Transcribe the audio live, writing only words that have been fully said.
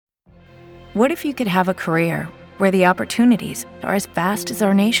What if you could have a career where the opportunities are as vast as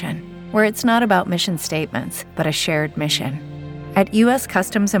our nation, where it's not about mission statements, but a shared mission? At U.S.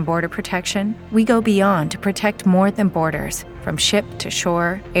 Customs and Border Protection, we go beyond to protect more than borders. From ship to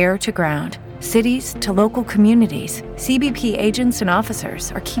shore, air to ground, cities to local communities, CBP agents and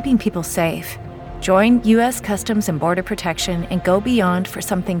officers are keeping people safe. Join U.S. Customs and Border Protection and go beyond for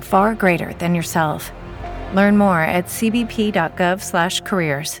something far greater than yourself. Learn more at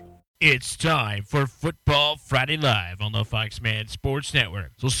cbp.gov/careers. It's time for Football Friday Live on the Foxman Sports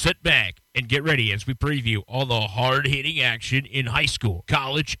Network. So sit back and get ready as we preview all the hard-hitting action in high school,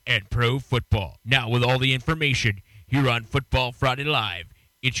 college, and pro football. Now with all the information here on Football Friday Live,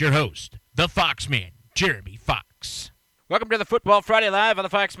 it's your host, the Foxman, Jeremy Fox. Welcome to the Football Friday Live on the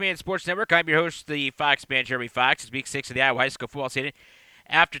Foxman Sports Network. I'm your host, the Foxman, Jeremy Fox. It's week 6 of the Iowa High School football season.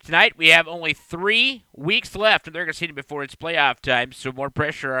 After tonight, we have only 3 weeks left in the regular season before it's playoff time, so more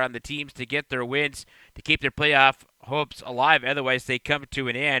pressure on the teams to get their wins, to keep their playoff hopes alive. Otherwise, they come to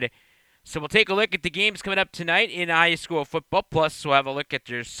an end. So we'll take a look at the games coming up tonight in high school football. Plus, we'll have a look at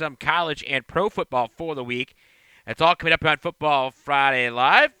there's some college and pro football for the week. That's all coming up on Football Friday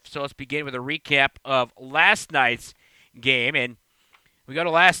Live. So let's begin with a recap of last night's game. And we go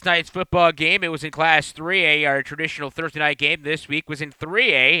to last night's football game. It was in Class 3A, our traditional Thursday night game. This week was in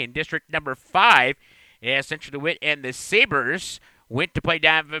 3A in District Number 5. Yeah, Central DeWitt and the Sabres went to play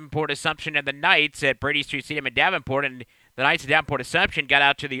Davenport Assumption and the Knights at Brady Street Stadium in Davenport. And the Knights of Davenport Assumption got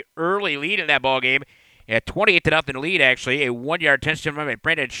out to the early lead in that ball game. A 28-0 lead, actually. A 1-yard touchdown run by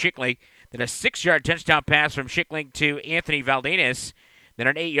Brandon Schickling. Then a 6-yard touchdown pass from Schickling to Anthony Valdenas. Then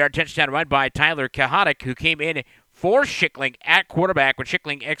an 8-yard touchdown run by Tyler Kahanik, who came in for Schickling at quarterback when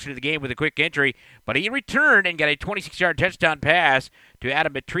Schickling exited the game with a quick injury. But he returned and got a 26-yard touchdown pass to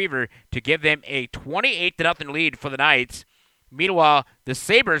Adam Retriever to give them a 28-0 lead for the Knights. Meanwhile, the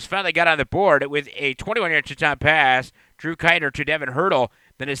Sabres finally got on the board with a 21-yard touchdown pass, Drew Kiner to Devin Hurdle,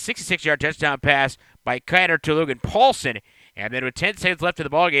 then a 66-yard touchdown pass by Kiner to Logan Paulson. And then with 10 seconds left in the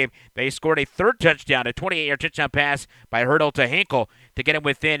ballgame, they scored a third touchdown, a 28-yard touchdown pass by Hurdle to Hinkle to get him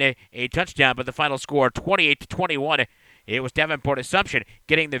within a touchdown. But the final score, 28-21, it was Davenport Assumption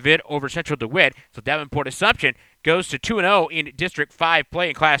getting the vid over Central DeWitt. So Davenport Assumption goes to 2-0 in District 5 play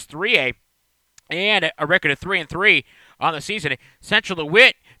in Class 3A and a record of 3-3 on the season. Central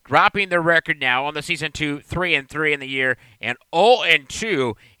DeWitt dropping their record now on the season to 3-3 in the year and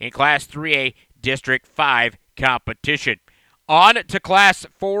 0-2 in Class 3A District 5 competition. On to Class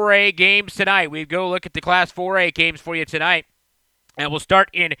 4A games tonight. We go look at the Class 4A games for you tonight. And we'll start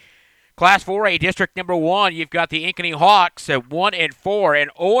in Class 4A District Number 1. You've got the Ankeny Hawks at 1-4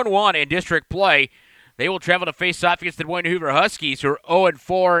 and 0-1 in district play. They will travel to face off against the Des Moines Hoover Huskies, who are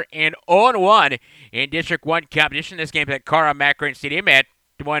 0-4 and 0-1 in District 1 competition. This game's at Cara Macaron Stadium at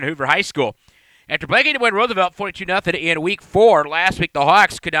Des Moines Hoover High School. After blanking Des Moines Roosevelt 42-0 in Week 4, last week the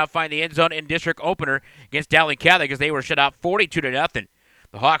Hawks could not find the end zone in district opener against Dowling Catholic as they were shut out 42-0.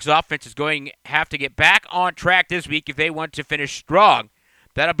 The Hawks offense is going to have to get back on track this week if they want to finish strong.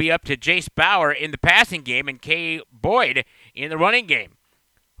 That'll be up to Jace Bauer in the passing game and Kay Boyd in the running game.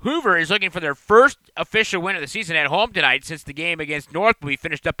 Hoover is looking for their first official win of the season at home tonight since the game against Northbury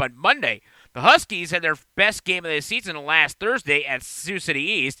finished up on Monday. The Huskies had their best game of the season last Thursday at Sioux City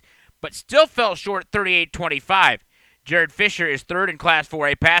East, but still fell short 38-25. Jared Fisher is third in Class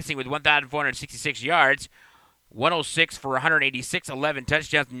 4A passing with 1,466 yards, 106 for 186, 11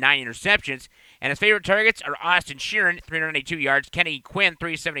 touchdowns, 9 interceptions. And his favorite targets are Austin Sheeran, 382 yards, Kenny Quinn,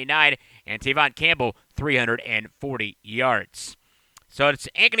 379, and Tavon Campbell, 340 yards. So it's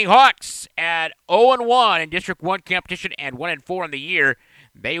Ankeny Hawks at 0-1 in District 1 competition and 1-4 in the year.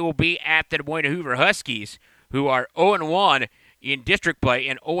 They will be at the Des Moines Hoover Huskies, who are 0-1 in district play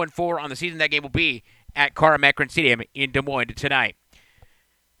and 0-4 on the season. That game will be at Cara Macaron Stadium in Des Moines tonight.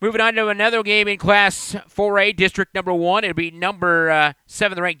 Moving on to another game in Class 4A, District Number 1. It'll be number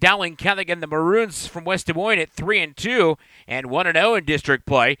 7 ranked Dowling Catholic and the Maroons from West Des Moines at 3-2 and 1-0 in district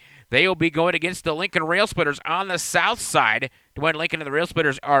play. They will be going against the Lincoln Rail Splitters on the south side. Des Moines Lincoln and the Rail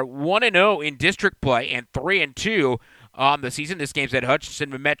Splitters are 1-0 in district play and 3-2 on the season. This game's at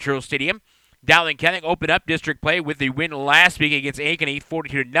Hutchinson Metro Stadium. Dowling Catholic opened up district play with the win last week against Ankeny,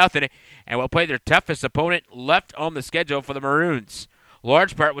 42-0, and will play their toughest opponent left on the schedule for the Maroons.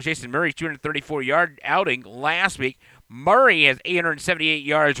 Large part was Jason Murray's 234-yard outing last week. Murray has 878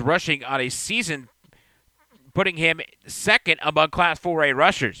 yards rushing on a season, putting him second among Class 4A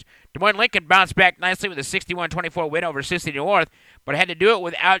rushers. Des Moines Lincoln bounced back nicely with a 61-24 win over Sioux City North, but had to do it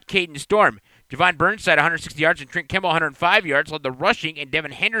without Caden Storm. Javon Burnside, 160 yards, and Trent Kimball, 105 yards, led the rushing, and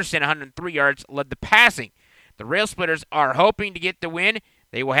Devin Henderson, 103 yards, led the passing. The Rail Splitters are hoping to get the win.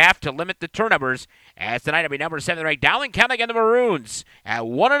 They will have to limit the turnovers, as tonight will be number 7 ranked Dowling County against the Maroons at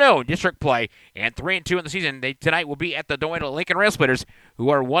 1-0 in district play and 3-2 in the season. They tonight will be at the Des Moines Lincoln Rail Splitters, who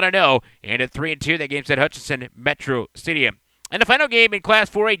are 1-0 and at 3-2. That game's at Hutchinson Metro Stadium. And the final game in Class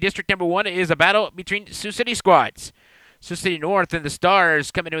 4A District Number 1 is a battle between Sioux City squads. Sioux City North and the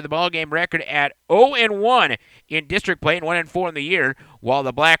Stars come into the ballgame record at 0-1 in district play and 1-4 in the year, while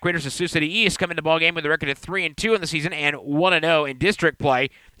the Black Raiders of Sioux City East come into the ballgame with a record of 3-2 in the season and 1-0 in district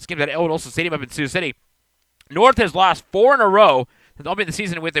play. This game's at Elwood Olson Stadium up in Sioux City. North has lost 4 in a row since opening the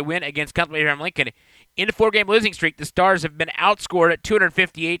season with a win against Councilman Abraham Lincoln. In the 4-game losing streak, the Stars have been outscored at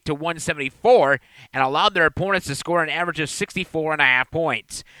 258 to 174 and allowed their opponents to score an average of 64.5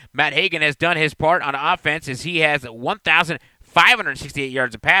 points. Matt Hagan has done his part on offense as he has 1,568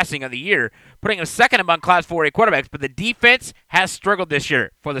 yards of passing on the year, putting him second among Class 4A quarterbacks, but the defense has struggled this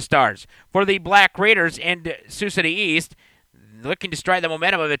year for the Stars. For the Black Raiders and Sioux City East, looking to stride the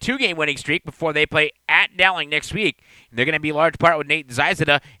momentum of a 2-game winning streak before they play at Dowling next week. They're going to be a large part with Nate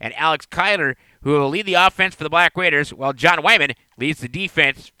Zizada and Alex Kyler, who will lead the offense for the Black Raiders, while John Wyman leads the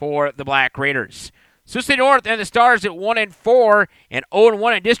defense for the Black Raiders. Sioux City North and the Stars at 1-4 and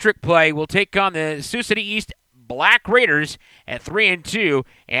 0-1 in district play will take on the Sioux City East Black Raiders at 3-2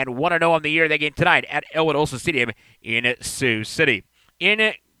 and 1-0 on the year. That game tonight at Elwood Olson Stadium in Sioux City.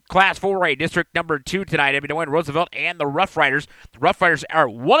 In Class 4A District Number 2 tonight, Des Moines Roosevelt and the Rough Riders. The Rough Riders are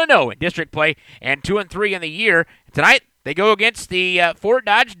 1-0 in district play and 2-3 in the year. Tonight, they go against the Fort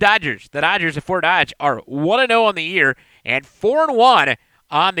Dodge Dodgers. The Dodgers of Fort Dodge are 1-0 on the year and 4-1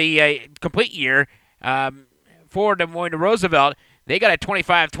 on the complete year. For Des Moines Roosevelt, they got a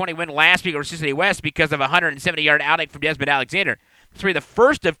 25-20 win last week over Sioux City West because of a 170-yard outing from Desmond Alexander. This will be the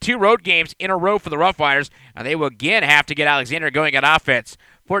first of 2 road games in a row for the Rough Riders, and they will again have to get Alexander going on offense.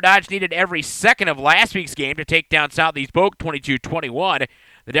 Fort Dodge needed every second of last week's game to take down Southeast Polk 22-21.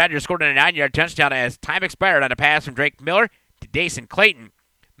 The Dodgers scored on a 9-yard touchdown as time expired on a pass from Drake Miller to Dason Clayton.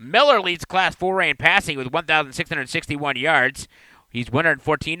 Miller leads Class 4A in passing with 1,661 yards. He's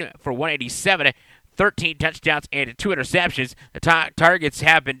 114 for 187, 13 touchdowns and 2 interceptions. The targets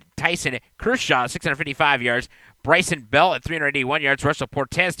have been Tyson Kershaw, 655 yards, Bryson Bell at 381 yards, Russell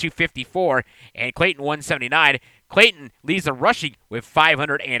Portez, 254, and Clayton, 179. Clayton leads the rushing with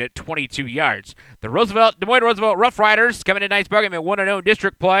 522 yards. The Des Moines Roosevelt Rough Riders coming in tonight's ballgame at 1-0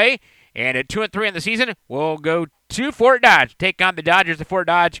 district play, and at 2-3 in the season will go to Fort Dodge, take on the Dodgers of Fort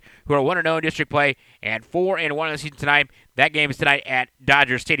Dodge, who are 1-0 in district play and 4-1 in the season tonight. That game is tonight at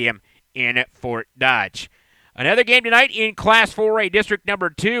Dodger Stadium in Fort Dodge. Another game tonight in Class 4A District Number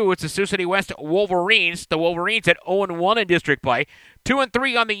 2. It's the Sioux City West Wolverines. The Wolverines at 0-1 in district play.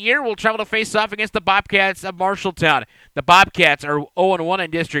 2-3 on the year will travel to face off against the Bobcats of Marshalltown. The Bobcats are 0-1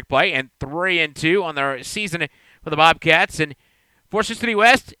 in district play and 3-2 on their season for the Bobcats. And for Sioux City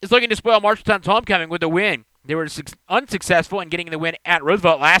West is looking to spoil Marshalltown's homecoming with a win. They were unsuccessful in getting the win at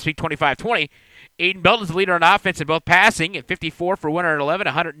Roosevelt last week, 25-20. Aiden Belton is the leader on offense in both passing at 54 for 111,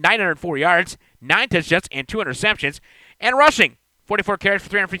 904 yards, 9 touchdowns, and 2 interceptions. And rushing, 44 carries for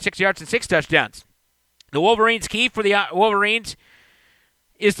 356 yards and 6 touchdowns. The Wolverines' key for the Wolverines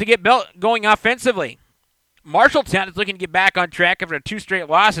is to get Belton going offensively. Marshalltown is looking to get back on track after 2 straight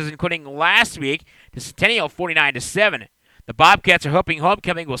losses, including last week to Centennial 49-7. The Bobcats are hoping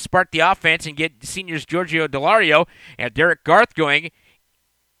homecoming will spark the offense and get seniors Giorgio Delario and Derek Garth going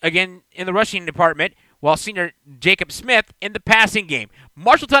again in the rushing department, while senior Jacob Smith in the passing game.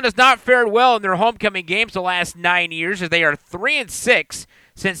 Marshalltown has not fared well in their homecoming games the last 9 years, as they are 3-6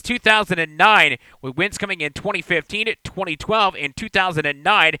 since 2009, with wins coming in 2015, 2012, and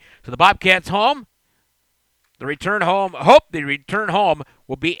 2009. So the Bobcats home. The return home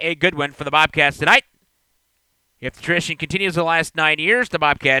will be a good one for the Bobcats tonight. If the tradition continues the last 9 years, the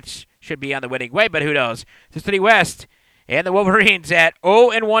Bobcats should be on the winning way, but who knows? Sioux City West and the Wolverines at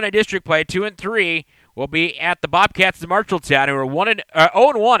 0-1 in district play, 2-3 will be at the Bobcats of Marshalltown, who are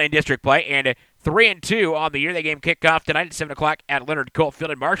 0-1 in district play and 3-2 on the year. The game kicked off tonight at 7 o'clock at Leonard Colt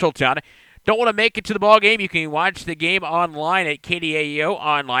Field in Marshalltown. Don't want to make it to the ball game? You can watch the game online at KDAEO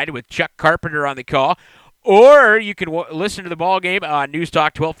online with Chuck Carpenter on the call, or you can listen to the ball game on News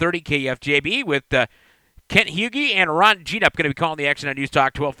Talk 1230 KFJB with Kent Hughey and Ron Jeetup going to be calling the action on News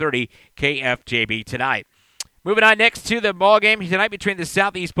Talk 1230 KFJB tonight. Moving on next to the ball game tonight between the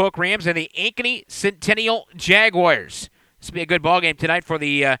Southeast Polk Rams and the Ankeny Centennial Jaguars. This will be a good ball game tonight for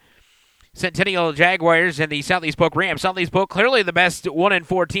the Centennial Jaguars and the Southeast Polk Rams. Southeast Polk clearly the best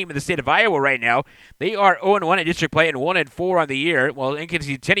 1-4 team in the state of Iowa right now. They are 0-1 in district play and 1-4 on the year, while Ankeny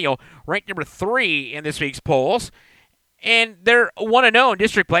Centennial ranked number 3 in this week's polls. And they're 1-0 in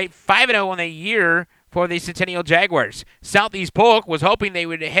district play, 5-0 on the year for the Centennial Jaguars. Southeast Polk was hoping they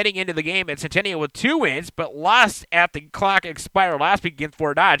would heading into the game at Centennial with 2 wins, but lost at the clock expired last week against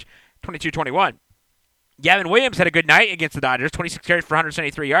Fort Dodge, 22-21. Gavin Williams had a good night against the Dodgers, 26 carries for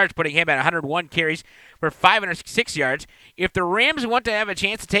 173 yards, putting him at 101 carries for 506 yards. If the Rams want to have a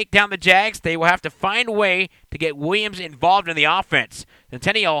chance to take down the Jags, they will have to find a way to get Williams involved in the offense.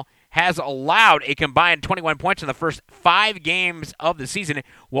 Centennial has allowed a combined 21 points in the first 5 games of the season,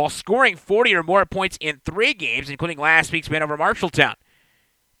 while scoring 40 or more points in 3 games, including last week's win over Marshalltown.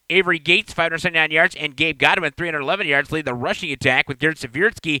 Avery Gates, 579 yards, and Gabe Godwin, 311 yards, lead the rushing attack, with Garrett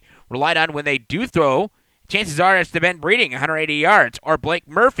Savierski relied on when they do throw. Chances are it's to Ben Breeding, 180 yards, or Blake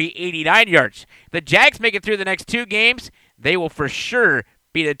Murphy, 89 yards. If the Jags make it through the next 2 games, they will for sure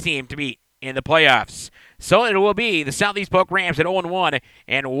be the team to beat in the playoffs. So it will be the Southeast Polk Rams at 0-1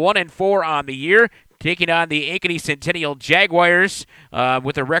 and 1-4 on the year, taking on the Ankeny Centennial Jaguars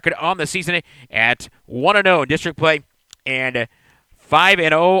with a record on the season at 1-0 in district play and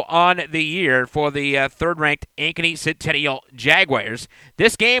 5-0 on the year for the third-ranked Ankeny Centennial Jaguars.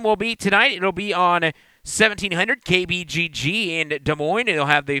 This game will be tonight. It'll be on 1700 KBGG in Des Moines. They'll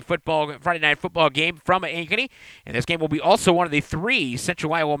have the Friday night football game from Ankeny. And this game will be also one of the 3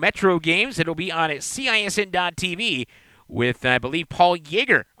 Central Iowa Metro games. It'll be on CISN.TV with, I believe, Paul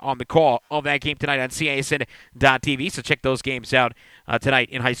Yeager on the call of that game tonight on CISN.TV. So check those games out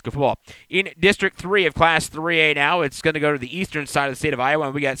tonight in high school football. In District 3 of Class 3A now, it's going to go to the eastern side of the state of Iowa,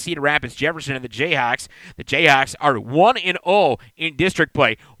 and we got Cedar Rapids, Jefferson, and the Jayhawks. The Jayhawks are 1-0 in district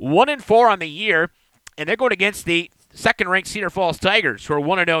play, 1-4 on the year. And they're going against the second-ranked Cedar Falls Tigers, who are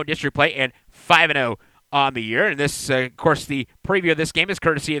 1-0 in district play and 5-0 on the year. And this, of course, the preview of this game is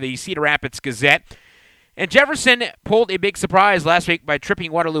courtesy of the Cedar Rapids Gazette. And Jefferson pulled a big surprise last week by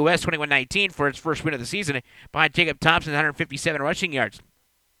tripping Waterloo West 21-19 for its first win of the season behind Jacob Thompson's 157 rushing yards.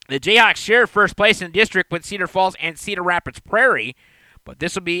 The Jayhawks share first place in the district with Cedar Falls and Cedar Rapids Prairie, but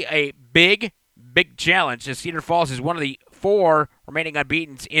this will be a big challenge, as Cedar Falls is one of the 4 remaining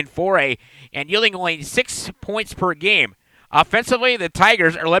unbeaten in 4A and yielding only 6 points per game. Offensively, the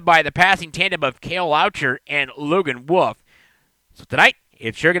Tigers are led by the passing tandem of Cale Loucher and Logan Wolf. So tonight,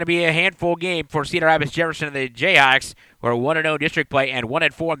 it's sure going to be a handful game for Cedar Rapids, Jefferson, and the Jayhawks, who are 1-0 district play and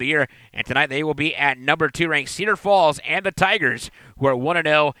 1-4 on the year. And tonight they will be at number 2 ranked Cedar Falls and the Tigers, who are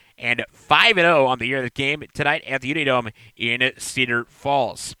 1-0 and 5-0 on the year. The game tonight at the Unidome in Cedar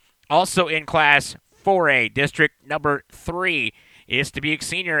Falls. Also in Class 4A, District number 3 is Dubuque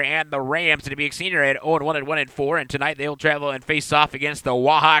Senior and the Rams. Dubuque Senior at 0-1 and 1-4, and tonight they'll travel and face off against the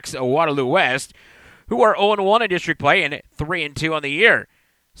Wahawks of Waterloo West, who are 0-1 in district play and 3-2 on the year.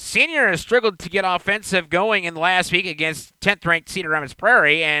 Senior has struggled to get offensive going in the last week against 10th-ranked Cedar Rapids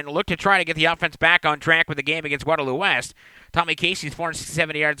Prairie and looked to try to get the offense back on track with the game against Waterloo West. Tommy Casey's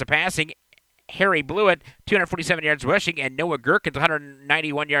 467 yards of passing, Harry Blewett, 247 yards rushing, and Noah Gherkins,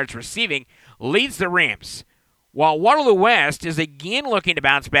 191 yards receiving, leads the Rams. While Waterloo West is again looking to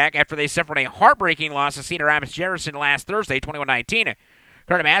bounce back after they suffered a heartbreaking loss to Cedar Rapids Jefferson last Thursday, 21-19.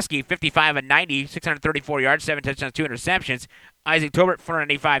 Carter Maskey, 55-90, 634 yards, 7 touchdowns, 2 interceptions. Isaac Tobert,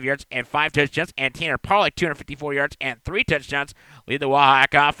 495 yards and 5 touchdowns. And Tanner Pollock, 254 yards and 3 touchdowns, lead the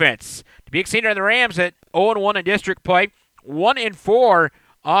Wahawk offense. Dubuque Senior and the Rams at 0-1 in district play, 1-4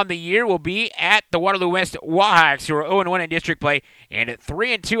 on the year will be at the Waterloo West Wahawks, who are 0-1 in district play, and at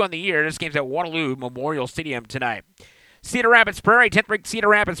 3-2 on the year. This game's at Waterloo Memorial Stadium tonight. Cedar Rapids Prairie, 10th ranked Cedar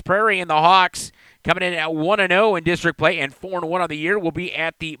Rapids Prairie, and the Hawks coming in at 1-0 in district play and 4-1 on the year will be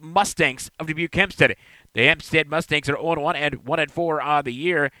at the Mustangs of Dubuque Hempstead. The Hempstead Mustangs are 0-1 and 1-4 on the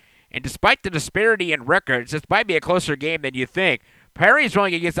year, and despite the disparity in records, this might be a closer game than you think. Prairie's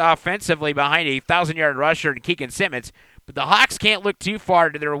rolling against offensively behind a 1,000-yard rusher in Keegan Simmons, but the Hawks can't look too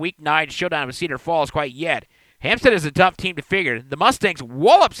far to their Week 9 showdown with Cedar Falls quite yet. Hempstead is a tough team to figure. The Mustangs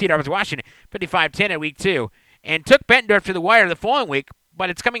walloped Cedar Rapids Washington 55-10 in Week 2 and took Bettendorf to the wire the following week,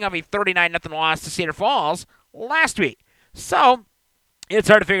 but it's coming off a 39-0 loss to Cedar Falls last week. So it's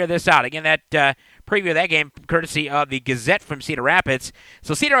hard to figure this out. Again, that preview of that game courtesy of the Gazette from Cedar Rapids.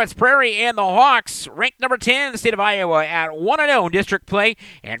 So Cedar Rapids Prairie and the Hawks, ranked number 10 in the state of Iowa at 1-0 in district play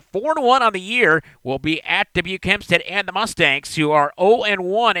and 4-1 on the year, will be at Dubuque Hempstead and the Mustangs, who are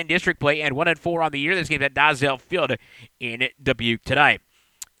 0-1 in district play and 1-4 on the year. This game's at Dozell Field in Dubuque tonight.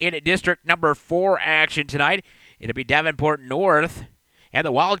 In district number 4 action tonight, it'll be Davenport North and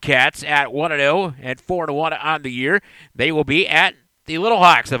the Wildcats at 1-0 and 4-1 on the year. They will be at the Little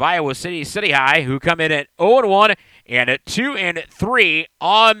Hawks of Iowa City High, who come in at 0-1 and at 2-3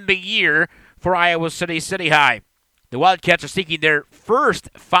 on the year for Iowa City High. The Wildcats are seeking their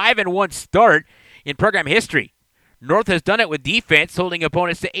first 5-1 start in program history. North has done it with defense, holding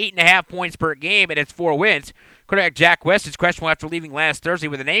opponents to 8.5 points per game in its 4 wins. Quarterback Jack West is questionable after leaving last Thursday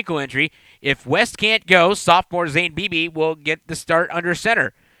with an ankle injury. If West can't go, sophomore Zane Beebe will get the start under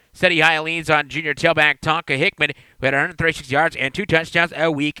center. Steady High leans on junior tailback Tonka Hickman, who had 136 yards and 2 touchdowns a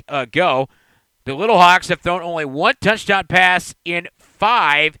week ago. The Little Hawks have thrown only 1 touchdown pass in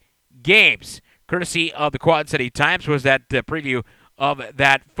 5 games. Courtesy of the Quad City Times was that preview of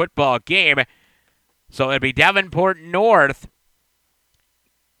that football game. So it'll be Davenport North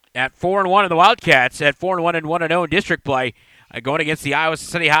at 4-1 in the Wildcats, at 4-1 and 1-0 in district play, going against the Iowa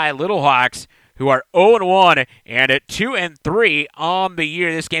City High Little Hawks, who are 0-1 and at 2-3 on the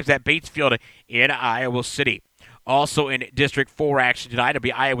year. This game's at Batesfield in Iowa City. Also in District 4 action tonight, it'll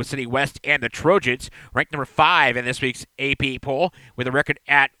be Iowa City West and the Trojans, ranked number 5 in this week's AP poll, with a record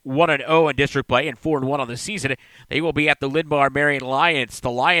at 1-0 in district play and 4-1 on the season. They will be at the Linn-Bar Marion Lions. The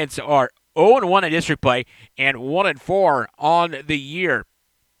Lions are 0-1 in district play and 1-4 on the year.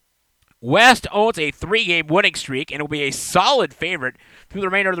 West owns a 3-game winning streak and will be a solid favorite through the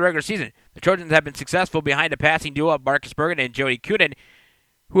remainder of the regular season. The Trojans have been successful behind the passing duo of Marcus Bergen and Jody Coonan,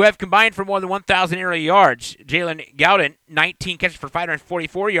 who have combined for more than 1,000 aerial yards. Jalen Gowden, 19 catches for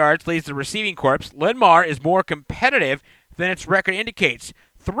 544 yards, leads the receiving corps. Linn-Mar is more competitive than its record indicates.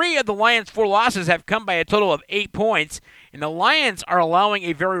 3 of the Lions' 4 losses have come by a total of 8 points, and the Lions are allowing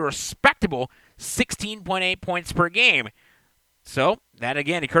a very respectable 16.8 points per game. So, that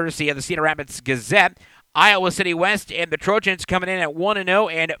again, courtesy of the Cedar Rapids Gazette. Iowa City West and the Trojans coming in at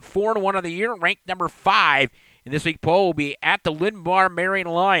 1-0 and 4-1 on the year, ranked number 5 in this week's poll, will be at the Linn-Bar Marion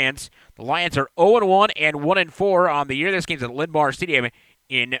Lions. The Lions are 0-1 and 1-4 on the year. This game's at Linn-Bar Stadium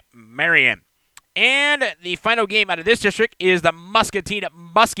in Marion. And the final game out of this district is the Muscatine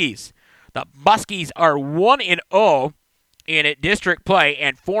Muskies. The Muskies are 1-0 in district play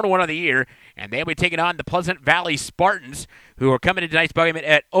and 4-1 on the year, and they'll be taking on the Pleasant Valley Spartans, who are coming to tonight's ball game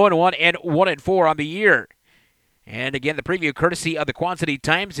at 0-1 and 1-4 on the year. And again, the preview courtesy of the Quad City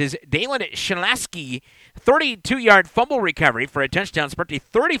Times is Dalen Shalaski, 32-yard fumble recovery for a touchdown, spurred a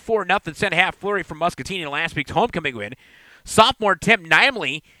 34-0 second-half flurry from Muscatine in last week's homecoming win. Sophomore Tim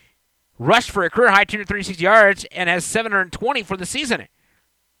Nimley rushed for a career-high 236 yards and has 720 for the season.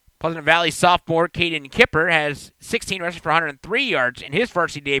 Pleasant Valley sophomore Caden Kipper has 16 rushes for 103 yards in his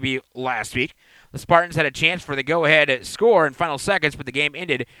varsity debut last week. The Spartans had a chance for the go-ahead score in final seconds, but the game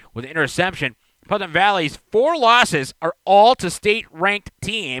ended with an interception. Pleasant Valley's 4 losses are all to state-ranked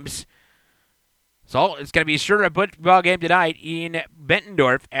teams. So it's going to be sure a football game tonight in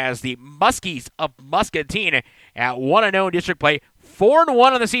Bettendorf as the Muskies of Muscatine at 1-0 in district play,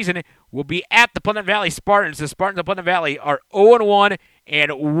 4-1 on the season, will be at the Pleasant Valley Spartans. The Spartans of Pleasant Valley are 0-1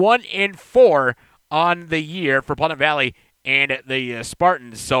 and 1-4 on the year for Pleasant Valley and the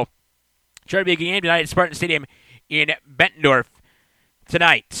Spartans. So sure to be a game tonight at Spartan Stadium in Bettendorf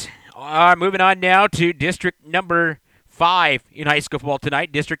tonight. Moving on now to District number 5 in high school football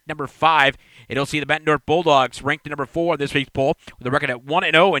tonight. District number 5. It'll see the Bettendorf Bulldogs ranked number 4 in this week's poll with a record at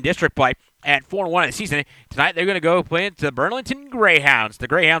 1-0 in district play at 4-1 in the season. Tonight they're going to go play into the Burlington Greyhounds. The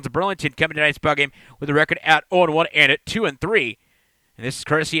Greyhounds of Burlington coming to tonight's ball game with a record at 0-1 and at 2-3. And this is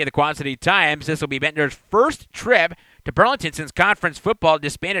courtesy of the Quad City Times. This will be Bettendorf's first trip to Burlington since conference football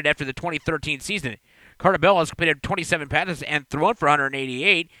disbanded after the 2013 season. Carter Bell has completed 27 passes and thrown for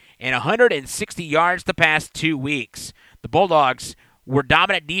 188 and 160 yards the past 2 weeks. The Bulldogs were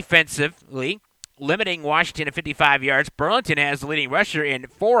dominant defensively, limiting Washington to 55 yards. Burlington has the leading rusher in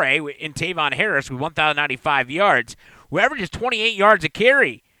 4A in Tavon Harris with 1,095 yards, who averages 28 yards a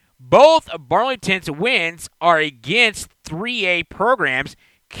carry. Both of Burlington's wins are against 3A programs,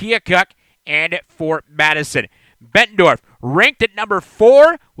 Keokuk and Fort Madison. Bettendorf ranked at number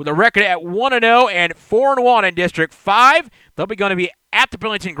 4 with a record at 1-0 and 4-1 in District 5. They'll be going to be at the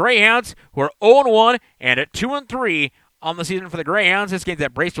Burlington Greyhounds, who are 0-1 and at 2-3 on the season for the Greyhounds. This game's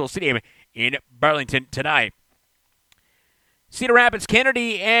at Bracewell Stadium in Burlington tonight. Cedar Rapids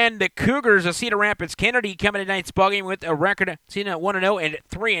Kennedy and the Cougars of Cedar Rapids Kennedy coming to tonight's ballgame with a record at 1-0 and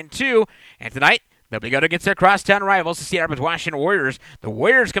 3-2. And tonight, they'll be going against their crosstown rivals, the Cedar Rapids Washington Warriors. The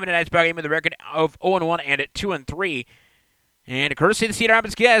Warriors coming to tonight's ballgame with a record of 0-1 and at 2-3. And courtesy of the Cedar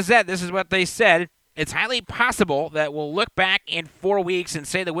Rapids Gazette, this is what they said. It's highly possible that we'll look back in 4 weeks and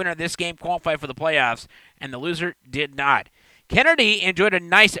say the winner of this game qualified for the playoffs, and the loser did not. Kennedy enjoyed a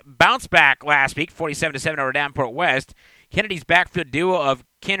nice bounce back last week, 47-7 over Davenport West. Kennedy's backfield duo of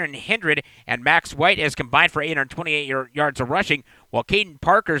Kenan Hendred and Max White has combined for 828 yards of rushing, while Caden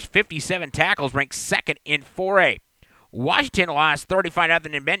Parker's 57 tackles ranks second in 4A. Washington lost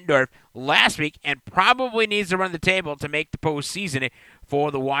 35-0 in Bettendorf last week and probably needs to run the table to make the postseason for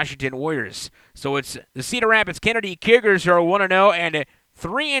the Washington Warriors. So it's the Cedar Rapids Kennedy Cougars who are 1-0 and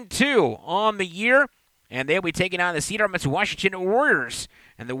 3-2 on the year, and they'll be taking on the Cedar Rapids Washington Warriors.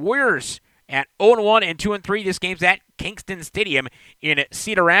 And the Warriors at 0-1 and 2-3. This game's at Kingston Stadium in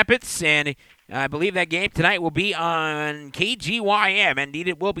Cedar Rapids, and I believe that game tonight will be on KGYM. Indeed,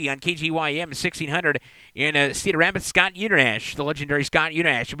 it will be on KGYM 1600 in Cedar Rapids. Scott Unash, the legendary Scott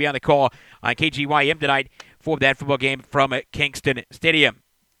Unash, will be on the call on KGYM tonight for that football game from Kingston Stadium.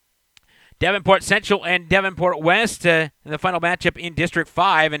 Davenport Central and Davenport West in the final matchup in District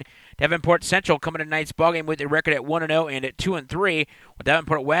 5. And Davenport Central coming to tonight's ballgame with a record at 1-0 and 2-3. While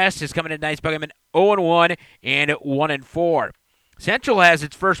Davenport West is coming to tonight's ballgame at 0-1 and 1-4. Central has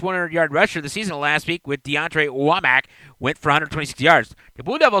its first 100-yard rusher of the season last week with DeAndre Womack, went for 126 yards. The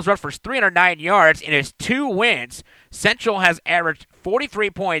Blue Devils rushed for 309 yards in his 2 wins. Central has averaged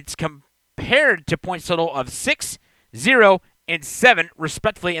 43 points compared to points total of 6, 0, and 7,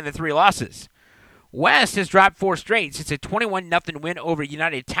 respectively, in the 3 losses. West has dropped 4 straight since a 21-0 win over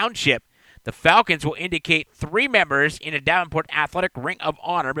United Township. The Falcons will indicate 3 members in a Davenport Athletic Ring of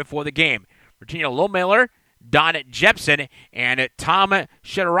Honor before the game. Virginia Lohmiller, Don Jepson, and Tom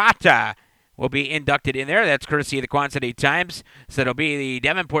Shirata will be inducted in there. That's courtesy of the Quad City Times. So it'll be the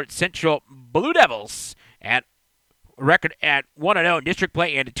Davenport Central Blue Devils at record at 1-0 in district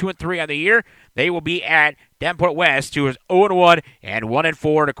play and 2-3 on the year. They will be at Davenport West, who is 0-1 and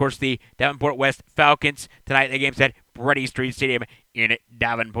 1-4. And of course, the Davenport West Falcons tonight. The game's at Brady Street Stadium in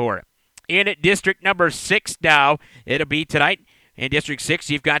Davenport. In district number 6 now, it'll be tonight. In District 6,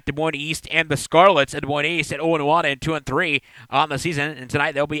 you've got Des Moines East and the Scarlets at Des Moines East at 0-1 and 2-3 on the season. And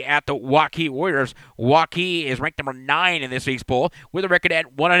tonight they'll be at the Waukee Warriors. Waukee is ranked number 9 in this week's poll with a record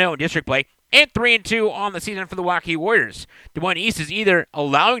at 1-0 in district play and 3-2 on the season for the Waukee Warriors. Des Moines East is either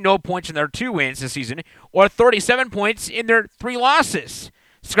allowing no points in their 2 wins this season or 37 points in their 3 losses.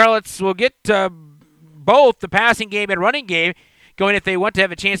 Scarlets will get both the passing game and running game going if they want to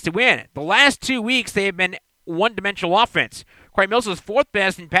have a chance to win. The last 2 weeks they have been one-dimensional offense. Quarry Mills was 4th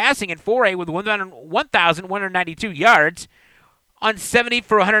best in passing in 4A with 1,192 yards on 70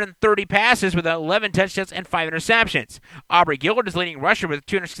 for 130 passes with 11 touchdowns and 5 interceptions. Aubrey Gillard is leading rusher with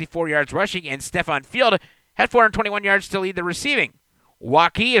 264 yards rushing, and Stefan Field had 421 yards to lead the receiving.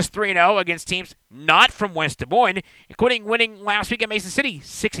 Waukee is 3-0 against teams not from West Des Moines, including winning last week at Mason City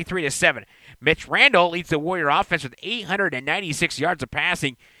 63-7. Mitch Randall leads the Warrior offense with 896 yards of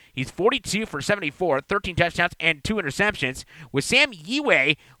passing. He's 42 for 74, 13 touchdowns, and 2 interceptions, with Sam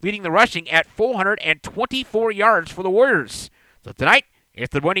Yeway leading the rushing at 424 yards for the Warriors. So tonight,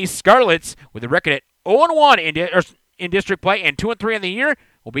 it's the Des Moines Scarlets with a record at 0-1 in district play and 2-3 in the year.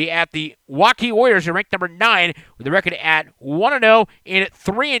 Will be at the Waukee Warriors, who are ranked number 9 with a record at 1-0 and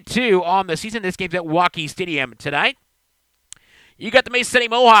 3-2 on the season. This game's at Waukee Stadium tonight. You got the Mason City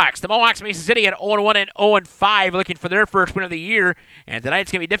Mohawks. The Mohawks Mason City at 0-1 and 0-5, looking for their first win of the year. And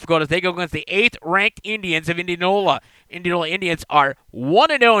tonight's going to be difficult as they go against the 8th-ranked Indians of Indianola. Indianola Indians are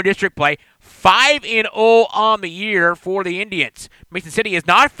 1-0 in district play, 5-0 on the year for the Indians. Mason City has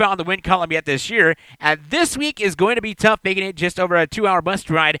not found the win column yet this year, and this week is going to be tough, making it just over a 2-hour bus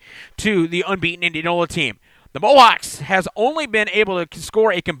ride to the unbeaten Indianola team. The Mohawks has only been able to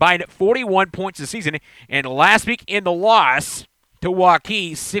score a combined 41 points this season, and last week in the loss to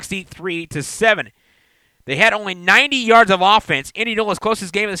Waukee, 63-7. They had only 90 yards of offense. Indianola's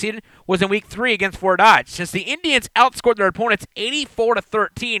closest game of the season was in Week 3 against Fort Dodge, since the Indians outscored their opponents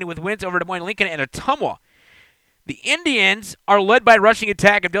 84-13 with wins over Des Moines Lincoln and Ottumwa. The Indians are led by rushing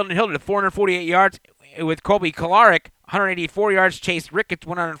attack of Dylan Hilton at 448 yards, with Colby Kolaric 184 yards, Chase Ricketts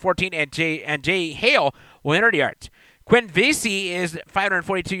 114, and Jay Hale 100 yards. Quinn Vesey is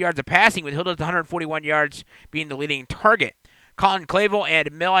 542 yards of passing, with Hilton 141 yards being the leading target. Colin Clavel and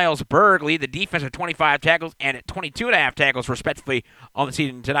Miles Berg lead the defense with 25 tackles and 22.5 tackles, respectively, on the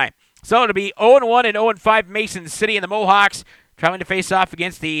season tonight. So it'll be 0-1 and 0-5 Mason City, and the Mohawks trying to face off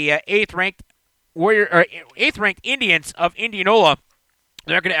against the 8th-ranked Indians of Indianola.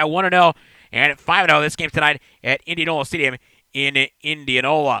 They're going to at 1-0 and 5-0. This game tonight at Indianola Stadium in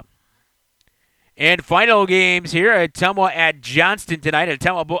Indianola. And final games here, Ottumwa at Johnston tonight.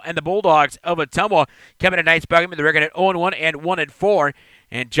 Ottumwa and the Bulldogs of Ottumwa coming to tonight's ballgame with a record at 0-1 and 1-4.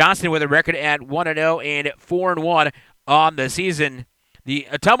 And Johnston with a record at 1-0 and 4-1 on the season. The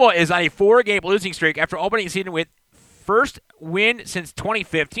Ottumwa is on a 4-game losing streak after opening the season with first win since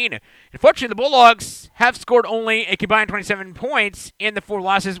 2015. Unfortunately, the Bulldogs have scored only a combined 27 points in the 4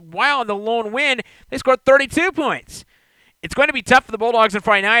 losses, while in the lone win, they scored 32 points. It's going to be tough for the Bulldogs on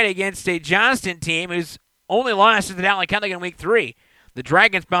Friday night against a Johnston team who's only lost to the Allen County in Week 3. The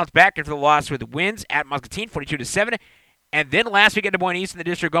Dragons bounced back after the loss with wins at Muscatine, 42-7, And then last week at Des Moines East in the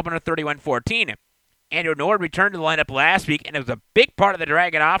district opener, 31-14. Andrew Nord returned to the lineup last week, and it was a big part of the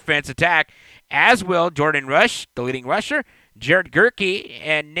Dragon offense attack, as will Jordan Rush, the leading rusher. Jared Gerke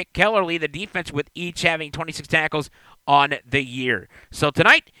and Nick Keller lead the defense, with each having 26 tackles on the year. So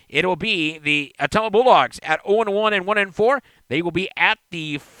tonight, it will be the Ottumwa Bulldogs at 0-1 and 1-4. They will be at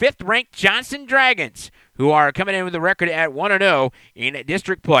the 5th-ranked Johnston Dragons, who are coming in with a record at 1-0 in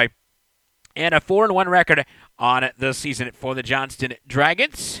district play, and a 4-1 record on the season for the Johnston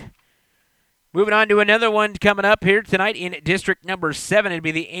Dragons. Moving on to another one coming up here tonight in District number 7. It'd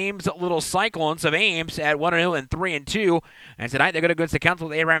be the Ames Little Cyclones of Ames at 1-0 and 3-2. And tonight they're going to go against the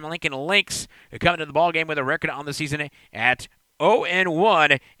Council Abraham Lincoln Lynx, who come into the ballgame with a record on the season at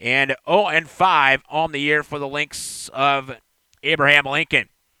 0-1 and 0-5 on the year for the Lynx of Abraham Lincoln.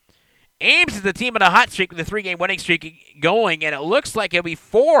 Ames is the team on a hot streak with a 3-game winning streak going, and it looks like it'll be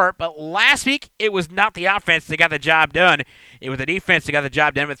 4, but last week it was not the offense that got the job done. It was the defense that got the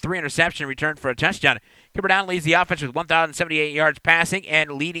job done with 3 interceptions returned for a touchdown. Cooper Down leads the offense with 1,078 yards passing,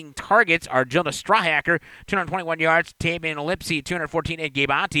 and leading targets are Jonas Strawhacker, 221 yards, Tabian Lipsy, 214, and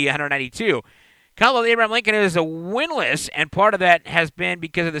Gabe Auntie, 192. Colorado Abraham Lincoln is a winless, and part of that has been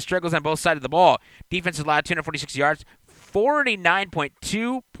because of the struggles on both sides of the ball. Defense has allowed 246 yards,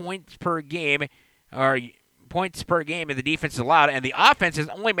 49.2 points per game, or points per game in the defense is allowed, and the offense has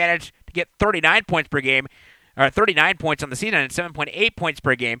only managed to get 39 points per game, or 39 points on the season, and 7.8 points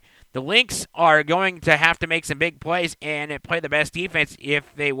per game. The Lynx are going to have to make some big plays and play the best defense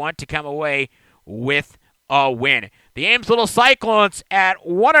if they want to come away with a win. The Ames Little Cyclones at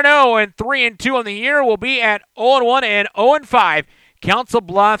 1-0 and 3-2 on the year will be at 0-1 and 0-5. Council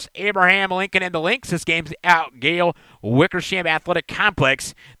Bluffs, Abraham Lincoln, and the Lynx. This game's out Gale Wickersham Athletic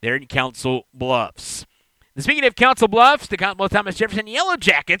Complex there in Council Bluffs. And speaking of Council Bluffs, the Thomas Jefferson Yellow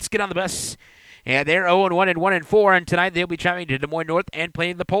Jackets get on the bus. And they're 0-1 and 1-4, and tonight they'll be traveling to Des Moines North and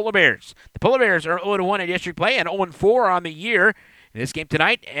playing the Polar Bears. The Polar Bears are 0-1 in district play and 0-4 on the year. In this game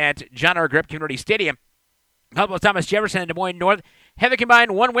tonight at John R. Grip Community Stadium, Thomas Jefferson and Des Moines North have a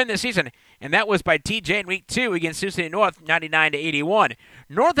combined 1 win this season, and that was by TJ in Week 2 against Sioux City North, 99-81.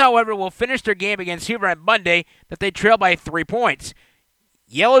 North, however, will finish their game against Hoover on Monday that they trail by 3 points.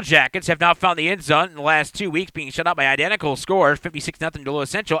 Yellow Jackets have now found the end zone in the last 2 weeks, being shut out by identical scores, 56-0 to Lewis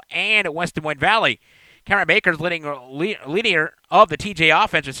Central and West Des Moines Valley. Cameron Baker's leader of the TJ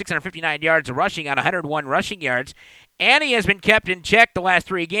offense with 659 yards rushing on 101 rushing yards, and he has been kept in check the last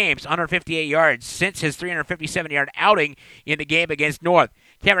 3 games, 158 yards since his 357-yard outing in the game against North.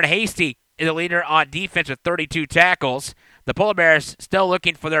 Cameron Hasty is a leader on defense with 32 tackles. The Polar Bears still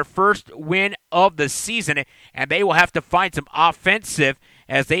looking for their first win of the season, and they will have to find some offensive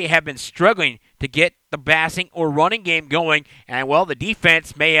as they have been struggling to get the passing or running game going. And, well, the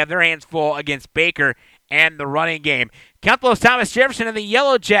defense may have their hands full against Baker and the running game. Council Thomas Jefferson and the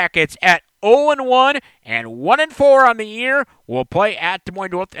Yellow Jackets at 0-1 and 1-4 on the year will play at Des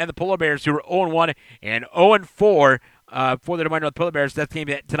Moines North and the Polar Bears, who are 0-1 and 0-4 for the Des Moines North Polar Bears. That's game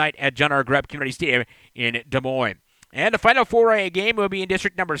tonight at John R. Greb Community Stadium in Des Moines. And the final 4A game will be in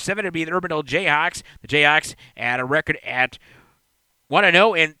District number 7. It'll be the Urbandale Jayhawks. The Jayhawks at a record at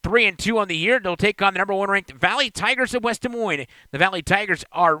 1-0 and 3-2 on the year. They'll take on the number 1 ranked Valley Tigers of West Des Moines. The Valley Tigers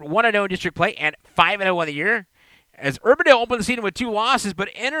are 1-0 in district play and 5-0 on the year. As Urbandale opens the season with 2 losses, but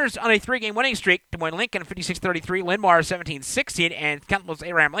enters on a 3-game winning streak. Des Moines Lincoln 56-33, Linmar 17-16, and Council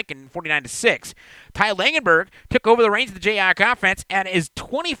Abraham Lincoln 49-6. Ty Langenberg took over the reins of the Jayhawk offense and is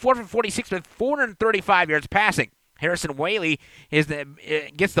 24 for 46 with 435 yards passing. Harrison Whaley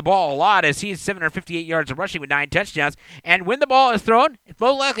gets the ball a lot as he has 758 yards of rushing with 9 touchdowns. And when the ball is thrown, it's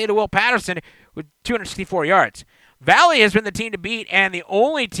most likely to Will Patterson with 264 yards. Valley has been the team to beat, and the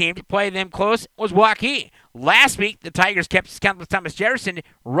only team to play them close was Waukee. Last week, the Tigers kept Thomas Jefferson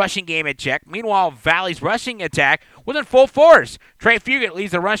rushing game in check. Meanwhile, Valley's rushing attack was in full force. Trey Fugit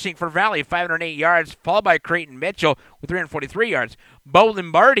leads the rushing for Valley, 508 yards, followed by Creighton Mitchell with 343 yards. Bo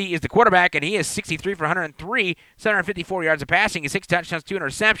Lombardi is the quarterback, and he is 63 for 103, 754 yards of passing, and 6 touchdowns, 2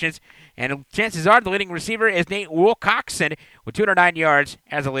 interceptions. And chances are the leading receiver is Nate Wilcoxon with 209 yards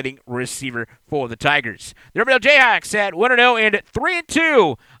as a leading receiver for the Tigers. The Urbandale Jayhawks at 1-0 and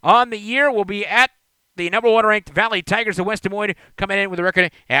 3-2 on the year will be at the number 1 ranked Valley Tigers of West Des Moines, coming in with a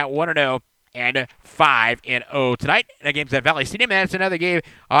record at 1-0 and 5-0 tonight. That game's at Valley Stadium, and that's another game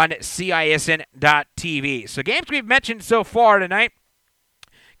on CISN.TV. So games we've mentioned so far tonight.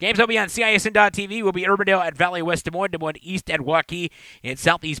 Games that will be on CISN.TV will be Urbandale at Valley West Des Moines, Des Moines East at Waukee, and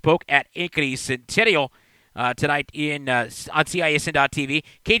Southeast Polk at Ankeny Centennial. tonight on CISN.TV.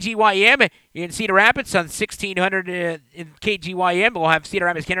 KGYM in Cedar Rapids on 1600 in KGYM. We'll have Cedar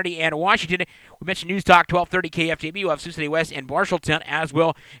Rapids, Kennedy, and Washington. We mentioned News Talk 1230 KFTV. We'll have Sioux City West and Marshalltown, as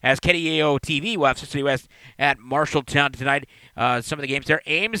well as KDAO TV. We'll have Sioux City West at Marshalltown tonight. Some of the games there.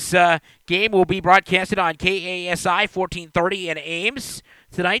 Ames game will be broadcasted on KASI 1430 in Ames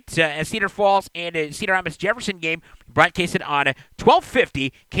tonight. Cedar Falls and Cedar Rapids Jefferson game broadcasted on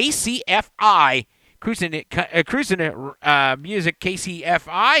 1250 KCFI. Cruising Music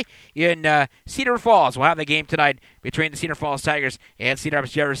KCFI in Cedar Falls. We'll have the game tonight between the Cedar Falls Tigers and Cedar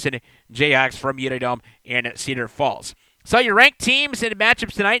Rapids Jefferson Jayhawks from Unidome in Cedar Falls. So your ranked teams and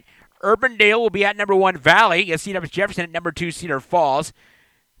matchups tonight. Urbandale will be at number 1 Valley. Cedar Rapids Jefferson at number 2 Cedar Falls.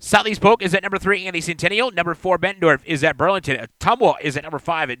 Southeast Polk is at number 3 Andy Centennial. Number 4 Bettendorf is at Burlington. Ottumwa is at number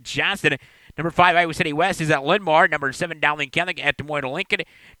 5 at Johnston. Number 5, Iowa City West is at Linmar. Number 7, Dowling Catholic at Des Moines Lincoln.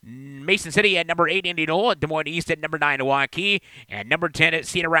 Mason City at number 8, Indianola. Des Moines East at number 9, Waukee. And number 10 at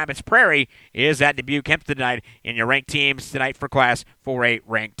Cedar Rapids Prairie is at Dubuque Hempstead tonight in your ranked teams tonight for Class 4A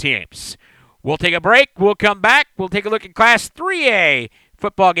ranked teams. We'll take a break. We'll come back. We'll take a look at Class 3A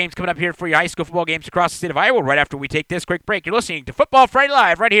football games coming up here for your high school football games across the state of Iowa right after we take this quick break. You're listening to Football Friday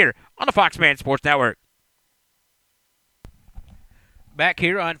Live right here on the Foxman Sports Network. Back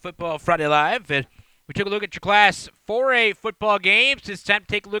here on Football Friday Live, we took a look at your Class 4A football games. It's time to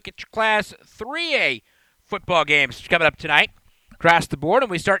take a look at your Class 3A football games coming up tonight across the board.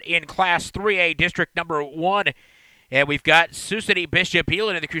 And we start in Class 3A District number 1. And we've got Sioux City Bishop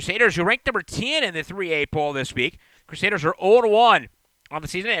Elon and the Crusaders, who ranked number 10 in the 3A poll this week. Crusaders are 0-1 on the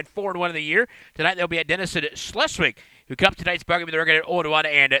season and 4-1 in the year. Tonight they'll be at Denison Schleswig, who come tonight's ball game with a record at 0-1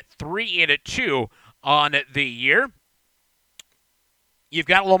 and 3-2 on the year. You've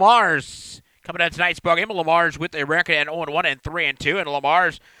got Lamar's coming out tonight's ball game. Lamar's with a record at 0-1 and 3-2, and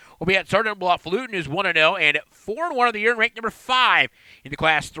Lamar's will be at Sergeant Bluff Luton, who's 1-0 and 4-1 of the year, and ranked number 5 in the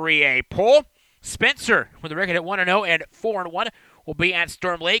Class 3A poll. Spencer with a record at 1-0 and 4-1 will be at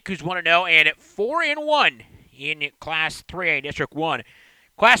Storm Lake, who's 1-0 and 4-1 in Class 3A District 1.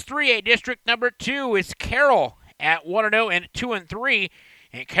 Class 3A District number 2 is Carroll at 1-0 and 2-3.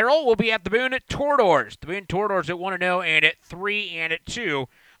 And Carroll will be at the Boone Toradors. The Boone Toradors at 1-0 and at 3-2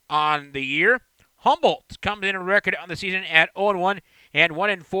 on the year. Humboldt comes in a record on the season at 0-1 and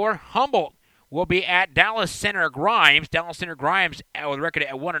 1-4. Humboldt will be at Dallas Center Grimes. Dallas Center Grimes with a record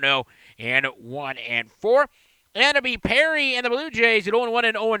at 1-0 and 1-4. And it'll be Perry and the Blue Jays at 0-1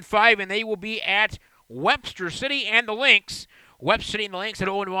 and 0-5, and they will be at Webster City and the Lynx. Webster City and the Lynx at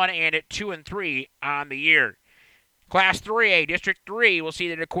 0-1 and at 2-3 on the year. Class 3A, District 3, we'll see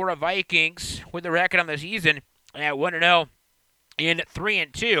the Decorah Vikings with the record on the season at 1-0 and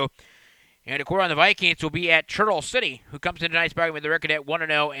 3-2. And Decorah and the Vikings will be at Turtle City, who comes in tonight's bargain with the record at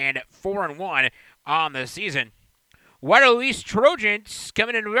 1-0 and 4-1 on the season. Waterloo East Trojans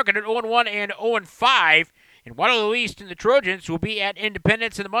coming in the record at 0-1 and 0-5. And Waterloo East and the Trojans will be at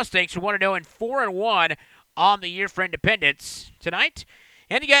Independence and the Mustangs, who 1-0 and 4-1 on the year for Independence tonight.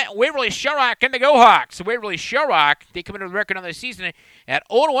 And you got Waverly Shellrock and the Go-Hawks. So Waverly Shellrock, they come into the record on the season at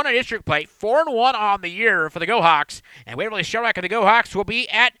 0-1 in district play, 4-1 on the year for the Go-Hawks. And Waverly Shellrock and the Go-Hawks will be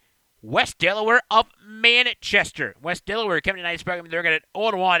at West Delaware of Manchester. West Delaware coming tonight's program, they're going at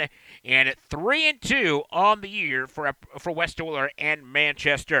 0-1 and at 3-2 on the year for West Delaware and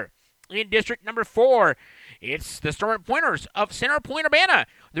Manchester. In district number 4, it's the Storm Pointers of Center Point, Urbana.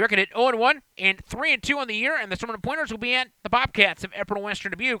 They're record at 0-1 and 3-2 on the year, and the Storm Pointers will be at the Bobcats of Epperl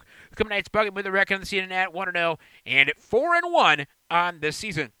Western Dubuque, who come tonight's bucket with the record on the season at 1-0 and 4-1 on this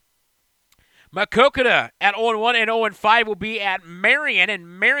season. Maquoketa at 0-1 and 0-5 will be at Marion,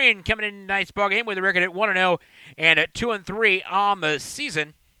 and Marion coming in tonight's ball game with a record at 1-0 and 2-3 on the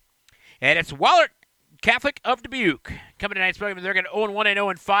season. And it's Wahlert Catholic of Dubuque coming tonight's ball game with a record at 0-1 and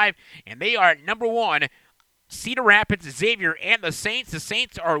 0-5, and they are at number 1. Cedar Rapids, Xavier, and the Saints. The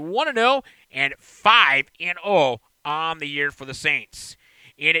Saints are 1-0 and 5-0 on the year for the Saints.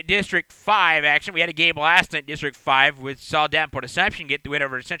 In District 5 action, we had a game last night, District 5, with saw Davenport Assumption get the win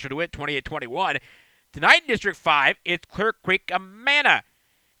over Central DeWitt, 28-21. Tonight in District 5, it's Clear Creek Amana.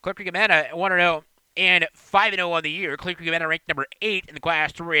 Clear Creek Amana 1-0 and 5-0 on the year. Clear Creek Amana ranked number 8 in the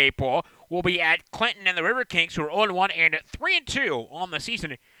Class 3A poll. Will be at Clinton and the River Kings, who are 0-1 and 3-2 on the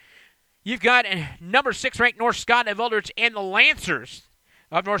season. You've got number 6 ranked North Scott of Eldridge and the Lancers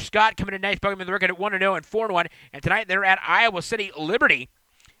of North Scott coming in tonight's program with a record at 1-0 and 4-1. And tonight they're at Iowa City Liberty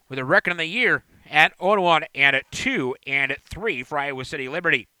with a record on the year at 0-1 and 2-3 for Iowa City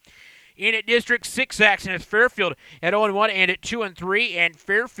Liberty. In District 6 action is Fairfield at 0-1 and 2-3, and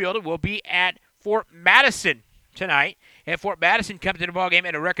Fairfield will be at Fort Madison tonight. at Fort Madison comes into the ballgame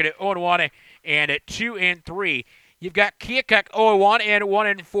at a record at 0-1 and at 2-3. You've got Keokuk 0-1 and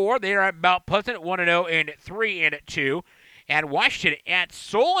 1-4. They are at Mount Pleasant at 1-0 and 3-2. And Washington at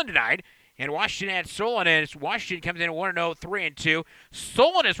Solon tonight. And Washington at Solon, as Washington comes in at 1-0, 3-2.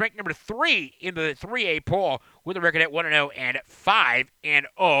 Solon is ranked number 3 in the 3A poll with a record at 1-0 and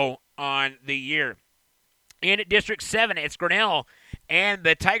 5-0 on the year. In District 7, it's Grinnell and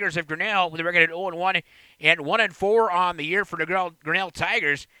the Tigers of Grinnell with a record at 0-1 and 1-4 on the year for the Grinnell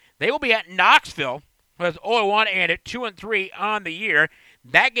Tigers. They will be at Knoxville with 0-1 and 2-3 on the year.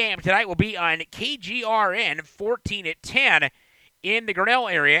 That game tonight will be on KGRN 14-10 in the Grinnell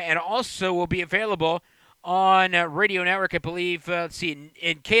area, and also will be available on Radio Network, I believe. Let's see,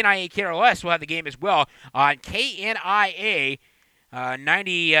 in KNIA KRLS will have the game as well on KNIA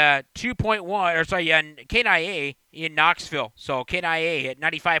 92.1, or sorry, on KNIA in Knoxville. So KNIA at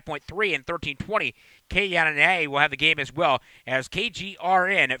 95.3 and 1320. KNIA will have the game as well as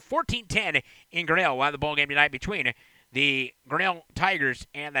KGRN at 14:10 in Grinnell. We'll have the ball game tonight between the Grinnell Tigers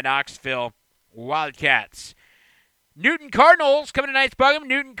and the Knoxville Wildcats. Newton Cardinals coming to tonight's ballgame.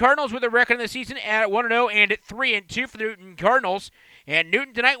 Newton Cardinals with a record in the season at 1-0 and 3-2 for the Newton Cardinals. And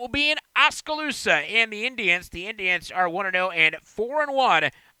Newton tonight will be in Oskaloosa and the Indians. The Indians are 1-0 and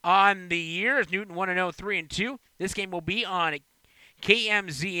 4-1 on the year as Newton 1-0, 3-2. This game will be on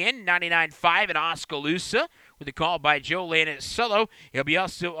KMZN 99.5 in Oskaloosa with a call by Joe Lanitzello. It'll be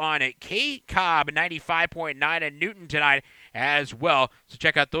also on K-Cobb 95.9 in Newton tonight as well. So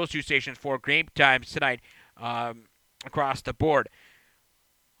check out those two stations for game times tonight across the board.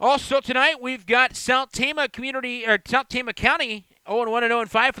 Also tonight we've got South Tama County 0-1 and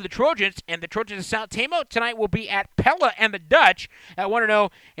 0-5 for the Trojans, and the Trojans of South Tama tonight will be at Pella and the Dutch at 1-0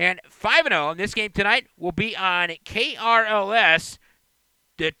 and 5-0. And this game tonight will be on KRLS,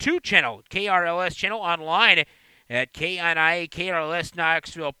 the 2 channel, KRLS channel online at KNIA KRLS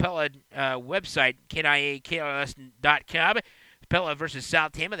Knoxville Pella website, KNIAKRLS.com. Pella versus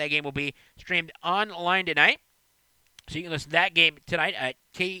South Tama. That game will be streamed online tonight. So you can listen to that game tonight at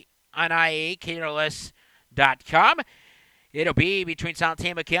KNIAKRLS.com. It'll be between South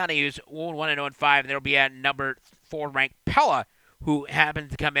Tama County, who's 1-0 and 5, and they'll be at number 4 ranked Pella, who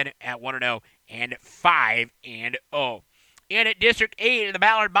happens to come in at 1-0 and 5-0. And at District 8, the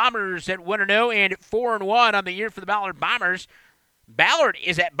Ballard Bombers at 1-0 and 4-1 on the year for the Ballard Bombers. Ballard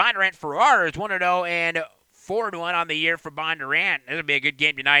is at Bondurant Farrar, is 1-0 and 4-1 on the year for Bondurant. This will be a good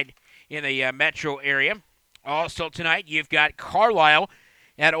game tonight in the metro area. Also tonight, you've got Carlisle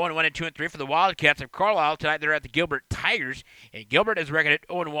at 0-1 and 2-3 for the Wildcats of Carlisle. Tonight, they're at the Gilbert Tigers. And Gilbert is reckoned at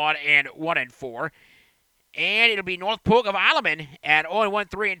 0-1 and 1-4. And it'll be North Polk of Alleman at 0-1,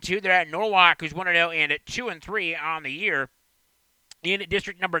 3-2. They're at Norwalk, who's 1-0 and 2-3 on the year. In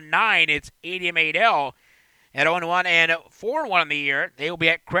District number 9, it's ADM-8L at 0-1 and 4-1 on the year. They will be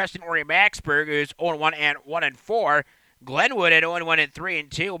at Creston Ori Maxburg, who's 0-1 and 1-4. Glenwood at 0-1 and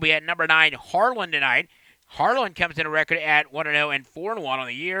 3-2 will be at number 9 Harlan tonight. Harlan comes in a record at 1-0 and 4-1 on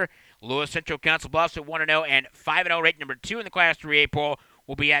the year. Lewis Central Council Bluffs at 1-0 and 5-0, ranked number 2 in the Class 3A poll,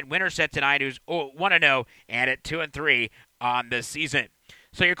 will be at Winterset tonight, who's 1-0 and at 2-3 on the season.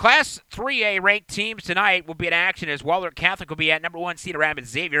 So your Class 3A ranked teams tonight will be in action as Wahlert Catholic will be at number 1 Cedar Rapids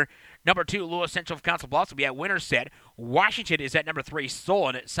Xavier. Number 2 Lewis Central Council Bluffs will be at Winterset. Washington is at number 3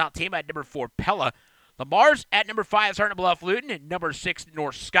 Solon. South Tama at number 4 Pella. Lamar's at number 5 Sergeant Bluff Luton. And number 6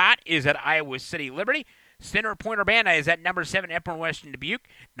 North Scott is at Iowa City Liberty. Center Point Urbana is at number 7 Emperor Western Dubuque.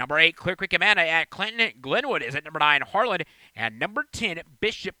 Number 8 Clear Creek Amana at Clinton. Glenwood is at number 9 Harlan. And number 10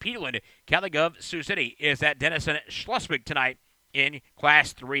 Bishop Peatland Catholic of Sioux City is at Denison Schleswig tonight in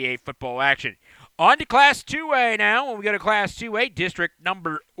Class 3A football action. On to Class 2A now. When we go to Class 2A, District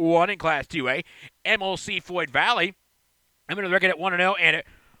number 1 in Class 2A, MLC Floyd Valley. I'm going to record at 1-0 and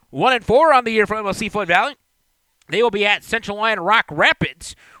 1-4 on the year for MLC Floyd Valley. They will be at Central Line Rock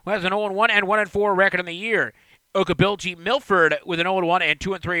Rapids, who has an 0-1 and 1-4 record in the year. Okobilgee Milford with an 0-1 and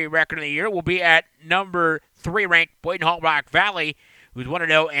 2-3 record in the year will be at number 3 ranked Boynton Hall Rock Valley, who's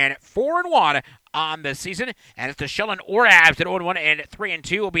 1-0 and 4-1 on the season. And it's the Shellen Orabs at 0-1 and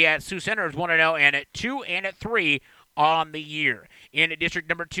 3-2 will be at Sioux Center, who's 1-0 and 2-3 on the year. In District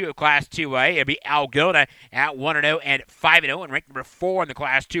number 2 of Class 2A, it'll be Algona at 1-0 and 5-0 and ranked number 4 in the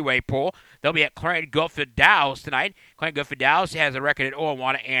Class 2A poll. They'll be at Clarion Gulfwood Dow's tonight. Clarion Gulfwood Dow's has a record at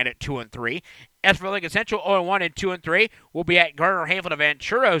 0-1 and 2-3. As for Lincoln Central, 0-1 and 2-3 will be at Gardner Hayfield of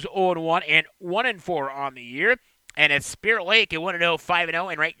Venturo's 0-1 and 1-4 on the year. And at Spirit Lake at 1-0, 5-0,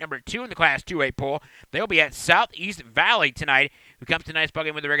 and ranked number 2 in the Class 2A poll. They'll be at Southeast Valley tonight, who comes tonight's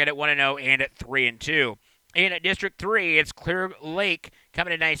ballgame with a record at 1-0 and 3-2. In District 3, it's Clear Lake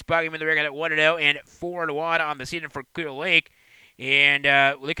coming to tonight's ball game in the record at 1-0 and 4-1 on the season for Clear Lake. And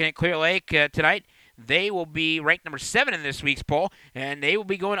looking at Clear Lake tonight, they will be ranked number 7 in this week's poll, and they will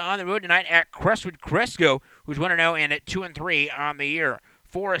be going on the road tonight at Crestwood Cresco, who's 1-0 and at 2-3 on the year.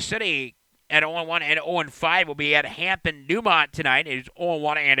 Forest City at 0-1 and 0-5 will be at Hampton Newmont tonight. It is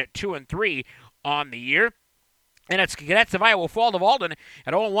 0-1 and at 2-3 on the year. And it's Cadets of Iowa Falls of Alden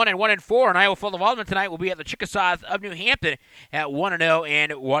at 0-1 and 1-4. And Iowa Falls of Alden tonight will be at the Chickasaws of New Hampton at 1-0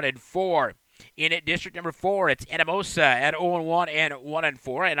 and 1-4. In District number 4, it's Anamosa at 0-1 and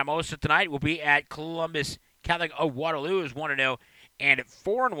 1-4. Anamosa tonight will be at Columbus Catholic of Waterloo, is 1-0 and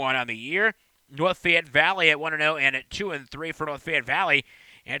 4-1 on the year. North Fayette Valley at 1-0 and 2-3 for North Fayette Valley.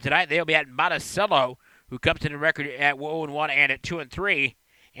 And tonight they'll be at Monticello, who comes to the record at 0-1 and 2-3.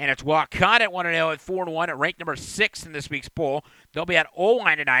 And it's Waukegan at 1-0 and 4-1, ranked number 6 in this week's poll. They'll be at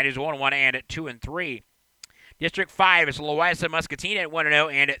Oline tonight, is 1-1 and 2-3. District 5 is Louisa Muscatine at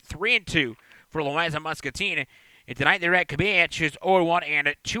 1-0 and 3-2 for Louisa Muscatine. And tonight they're at Comanche, is 0-1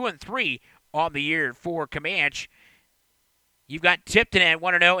 and 2-3 on the year for Comanche. You've got Tipton at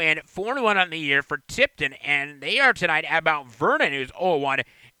 1-0 and 4-1 on the year for Tipton, and they are tonight at Mount Vernon, who's 0-1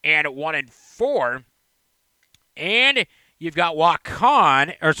 and 1-4. And you've got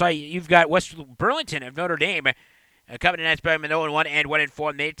you've got West Burlington of Notre Dame coming to tonight's game 0-1 and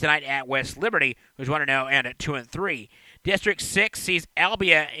 1-4. They tonight at West Liberty, who's 1-0 and 2-3. District 6 sees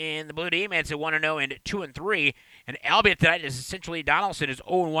Albia in the Blue Demons at 1-0 and 2-3. And Albia tonight is essentially Donaldson, is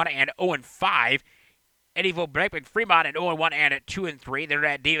 0-1 and 0-5. Eddyville Brakeman Fremont at 0-1 and 2-3. They're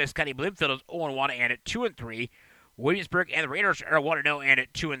at Davis County Bloomfield is 0-1 and 2-3. Williamsburg and the Raiders are 1-0 and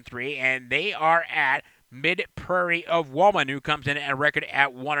 2-3. And they are at Mid Prairie of Walman, who comes in at a record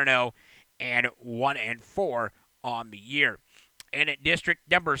at 1-0 and 1-4 on the year. And at District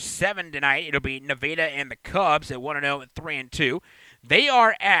number 7 tonight, it'll be Nevada and the Cubs at 1-0 and 3-2. They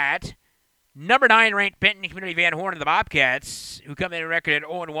are at number 9 ranked Benton Community Van Horn and the Bobcats, who come in at a record at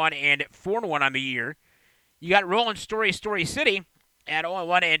 0-1 and 4-1 on the year. You got Roland Story City at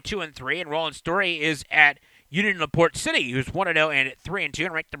 0-1 and 2-3, and Roland Story is at Union LaPorte City, who's 1-0 and 3-2,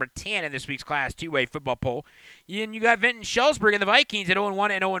 and ranked number 10 in this week's Class 2A football poll. And you got Vinton Shellsburg and the Vikings at 0-1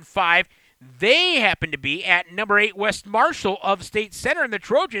 and 0-5. They happen to be at number 8 West Marshall of State Center, and the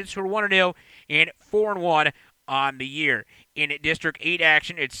Trojans, who are 1-0 and 4-1 on the year. In District 8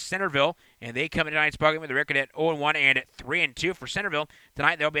 action, it's Centerville, and they come into tonight's ballgame with a record at 0-1 and 3-2 for Centerville.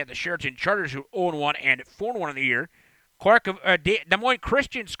 Tonight they'll be at the Sheraton Chargers, who are 0-1 and 4-1 on the year. Clark of Des Moines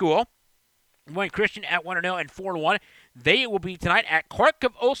Christian School, Des Moines Christian at 1-0 and 4-1. They will be tonight at Clark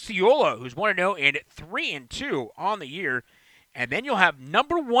of Osceola, who's 1-0 and 3-2 on the year. And then you'll have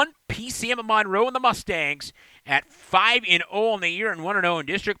number 1 PCM of Monroe and the Mustangs at 5-0 on the year and 1-0 in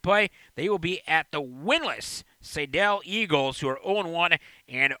district play. They will be at the winless Sadell Eagles, who are 0-1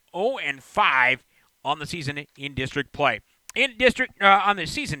 and 0-5 on the season in district play. For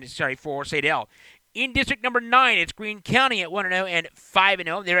Sadell. In District number 9, it's Greene County at 1-0 and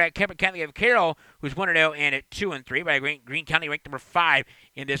 5-0. They're at Kemper County of Carroll, who's 1-0 and 2-3. By Greene County ranked number 5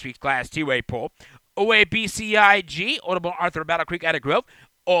 in this week's Class 2A poll. OABCIG, Audubon Arthur Battle Creek at a Grove,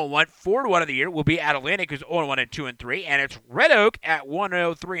 0-1, 4-1 of the year will be at Atlantic, who's 0-1 and 2-3. And it's Red Oak at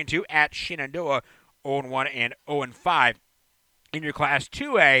 1-0, 3-2 at Shenandoah, 0-1 and 0-5 in your Class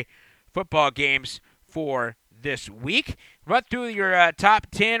 2A football games for this week. Run through your top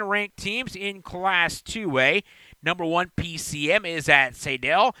 10 ranked teams in Class 2A. Number 1, PCM is at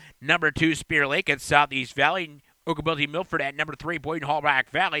Sadell. Number 2, Spear Lake at Southeast Valley. Oakability Milford at number 3, Boyden Hallback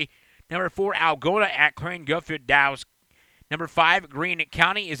Valley. Number 4, Algona at Crane Gulffield Dows. Number 5, Greene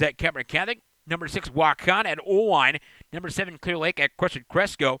County is at Kemper Catholic. Number 6, Waukegan at Oline. Number 7, Clear Lake at Crestwood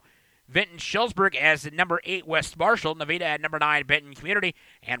Cresco. Vinton Shellsburg as number 8, West Marshall. Nevada at number 9, Benton Community.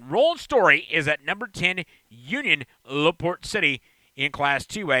 And Roland Story is at number 10, Union LaPorte City in Class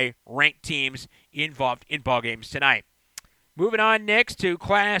 2A, ranked teams involved in ball games tonight. Moving on next to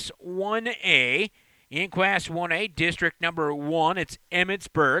Class 1A. In Class 1A, District number 1, it's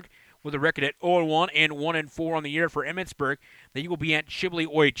Emmitsburg with a record at 0-1 and 1-4 on the year for Emmitsburg. Then you will be at Shibley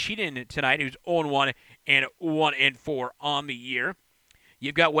Oichetan tonight, who's 0-1 and 1-4 on the year.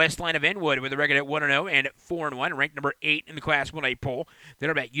 You've got Westline of Inwood with a record at 1-0 and 4-1, ranked number 8 in the Class 1A poll.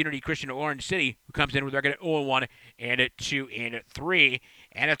 They're about Unity Christian Orange City, who comes in with a record at 0-1 and 2-3.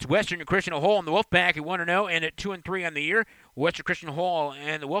 And it's Western Christian Hall and the Wolfpack at 1-0 and 2-3 on the year. Western Christian Hall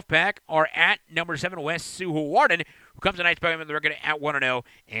and the Wolfpack are at number 7 West Sioux Warden, who comes tonight's program with a record at 1-0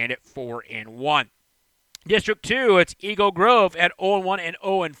 and 4-1. District 2, it's Eagle Grove at 0-1 and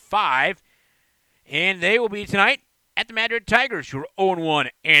 0-5. And they will be tonight at the Madrid Tigers, who are 0-1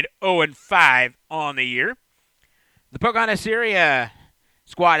 and 0-5 on the year. The Pocahontas area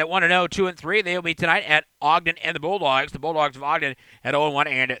squad at 1-0, 2-3. They will be tonight at Ogden and the Bulldogs. The Bulldogs of Ogden at 0-1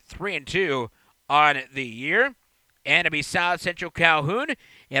 and 3-2 on the year. And it'll be South Central Calhoun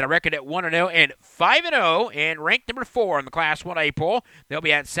and a record at 1-0 and 5-0 and ranked number 4 in the Class 1A poll. They'll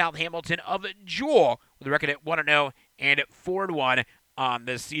be at South Hamilton of Jewel with a record at 1-0 and 4-1 on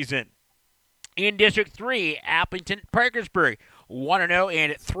this season. In District 3, Appleton Parkersburg 1-0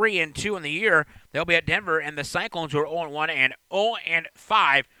 and 3-2 in the year. They'll be at Denver, and the Cyclones are 0-1 and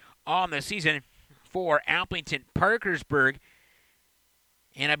 0-5 on the season for Appleton Parkersburg.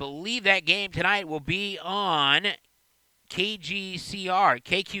 And I believe that game tonight will be on KQCR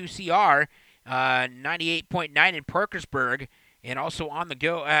 98.9 in Parkersburg, and also on the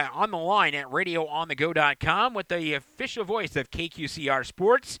go on the line at radioonthego.com with the official voice of KQCR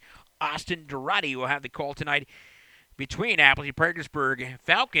Sports. Austin Durati will have the call tonight between Appleton Parkersburg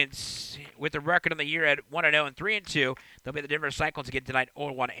Falcons with the record on the year at 1-0 and 3-2. They'll be the Denver Cyclones again tonight,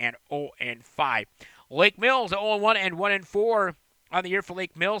 0-1 and 0-5. Lake Mills at 0-1 and 1-4 on the year for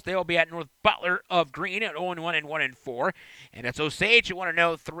Lake Mills. They will be at North Butler of Green at 0-1 and 1-4. And it's Osage at 1-0,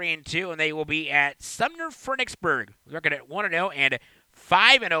 3-2, and they will be at Sumner Fredericksburg. Record at 1-0 and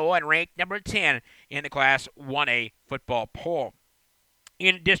 5-0 and ranked number 10 in the Class 1A football poll.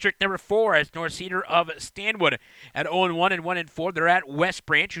 In District number 4, as North Cedar of Stanwood at 0-1 and 1-4. They're at West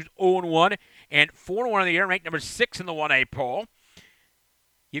Branch, who's 0-1 and 4-1 of the year, ranked number 6 in the 1A poll.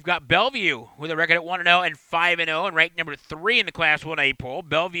 You've got Bellevue with a record at 1-0 and 5-0 and ranked number 3 in the Class 1A poll.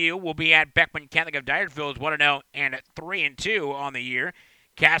 Bellevue will be at Beckman Catholic of Dyersville, 1-0 and 3-2 on the year.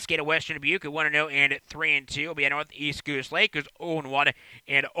 Cascade of Western Dubuque at 1-0 and 3-2 will be at Northeast Goose Lake, who's 0-1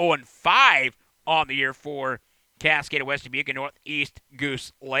 and 0-5 on the year for Cascade of West Dubuque and Northeast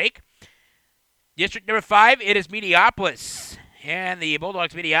Goose Lake. District number 5, it is Mediopolis. And the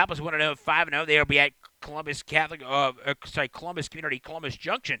Bulldogs of Mediopolis 1-0, 5-0. They will be at Columbus Community, Columbus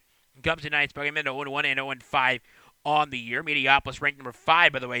Junction. Comes in tonight's game at 0-1 and 0-5 on the year. Mediopolis ranked number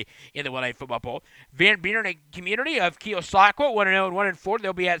 5, by the way, in the 1A football poll. Van Buren Community of Keosauqua 1-0 and 1-4.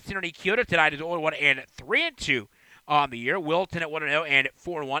 They'll be at Synergy Kyoto tonight, is 0-1 and 3-2. On the year. Wilton at 1-0 and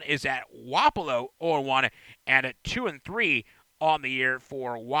 4-1 is at Wapello, 0-1 and 2-3 on the year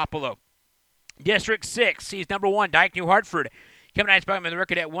for Wapello. District 6 sees number 1 Dike New Hartford coming tonight's program with a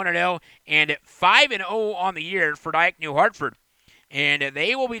record at 1-0 and 5-0 on the year for Dike New Hartford. And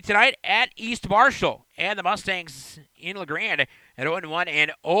they will be tonight at East Marshall, and the Mustangs in LeGrand at 0-1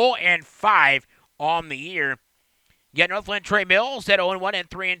 and 0-5 on the year. You got Northland Trey Mills at 0-1 and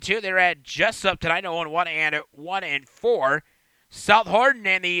 3-2. They're at Jessup tonight, 0-1 and 1-4. South Hardin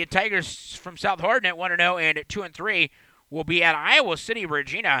and the Tigers from South Hardin at 1-0 and 2-3 will be at Iowa City,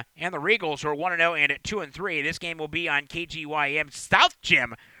 Regina, and the Regals are 1-0 and 2-3. This game will be on KGYM South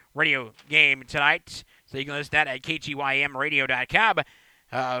Gym radio game tonight, so you can listen to that at KGYMradio.com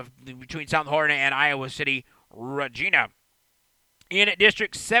between South Hardin and Iowa City, Regina. In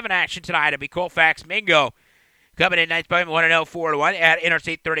District 7 action tonight, it'll be Colfax Mingo. Coming in tonight's program, 1-0, 4-1 at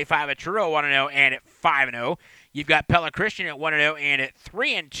Interstate 35 at Truro, 1-0 and 5-0. You've got Pella Christian at 1-0 and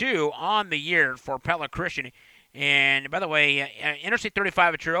 3-2 on the year for Pella Christian. And by the way, Interstate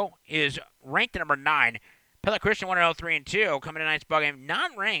 35 at Truro is ranked at number 9. Pella Christian 1-0, 3-2. Coming in tonight's program,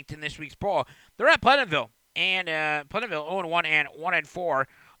 not ranked in this week's poll. They're at Pleasantville, and Pleasantville 0-1 and 1-4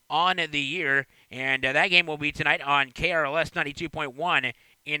 on the year. And that game will be tonight on KRLS 92.1.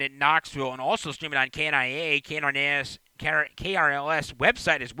 in Knoxville, and also streaming on KNIA, KRLS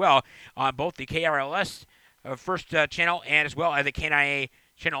website as well, on both the KRLS first channel and as well as the KNIA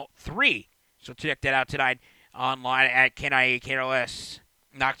channel 3. So check that out tonight online at KNIA, KRLS,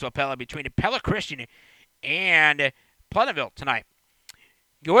 Knoxville, Pella, between Pella Christian and Pleasantville tonight.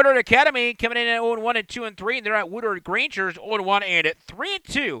 Woodward Academy coming in at 0-1 and 2-3, and they're at Woodward Grangers 0-1 and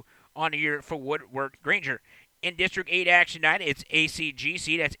 3-2 on the year for Woodward Granger. In District 8 action tonight, it's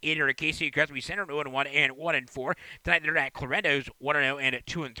ACGC. That's 800 KC Crescent Center, 0-1 and 1-4. Tonight they're at Clarendo's 1-0 and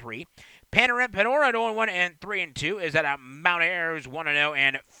 2-3. Panora 0-1 and 3-2 is at Mount Ayers 1-0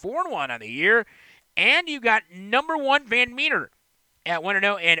 and 4-1 on the year. And you got number 1 Van Meter at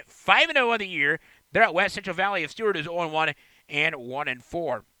 1-0 and 5-0 on the year. They're at West Central Valley of Stewart is 0-1 and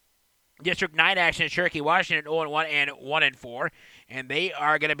 1-4. District 9 action at Cherokee, Washington, 0-1 and 1-4. And they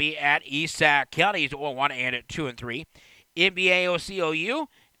are going to be at East Sac County's 0-1 and 2-3. NBA OCOU,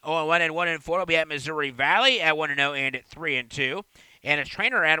 0-1 and 1-4. Will be at Missouri Valley at 1-0 and 3-2. And its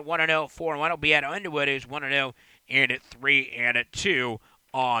trainer at 1-0, 4-1 will be at Underwood, who's 1-0 and 3-2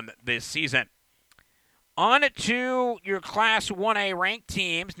 on this season. On to your Class 1A ranked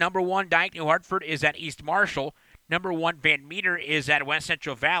teams. Number 1, Dike New Hartford is at East Marshall. Number 1, Van Meter is at West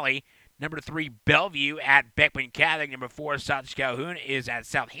Central Valley. Number 3, Bellevue at Beckman Catholic. Number 4, South Calhoun is at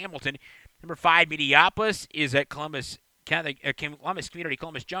South Hamilton. Number 5, Minneapolis is at Columbus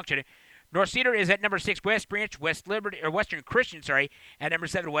Junction. North Cedar is at number 6, West Branch, Western Christian, at number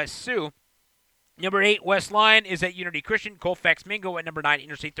 7, West Sioux. Number 8, West Line is at Unity Christian. Colfax Mingo at number 9,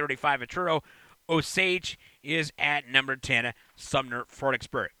 Interstate 35 at Truro. Osage is at number 10, Sumner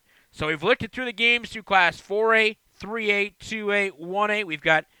Fredericksburg. So we've looked through the games through Class 4A, 3A, 2A, 1A. We've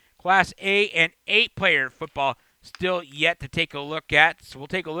got Class A and 8-player football still yet to take a look at. So we'll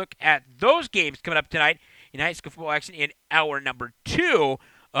take a look at those games coming up tonight in high school football action in hour number 2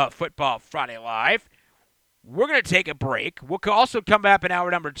 of Football Friday Live. We're going to take a break. We'll also come back in hour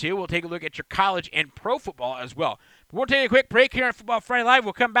number 2. We'll take a look at your college and pro football as well. But we'll take a quick break here on Football Friday Live.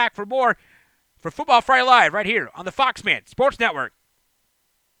 We'll come back for more for Football Friday Live right here on the Foxman Sports Network.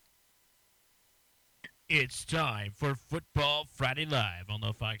 It's time for Football Friday Live on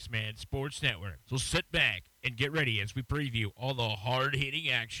the Foxman Sports Network. So sit back and get ready as we preview all the hard-hitting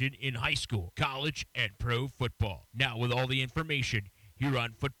action in high school, college, and pro football. Now with all the information here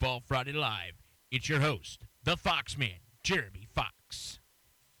on Football Friday Live, it's your host, the Foxman, Jeremy Fox.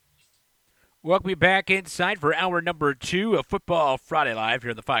 Welcome back inside for hour number 2 of Football Friday Live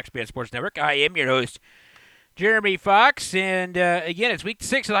here on the Foxman Sports Network. I am your host, Jeremy Fox, and again, it's week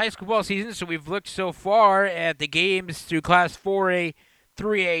 6 of the high school football season, so we've looked so far at the games through Class 4A,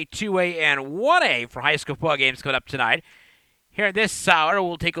 3A, 2A, and 1A for high school football games coming up tonight. Here in this hour,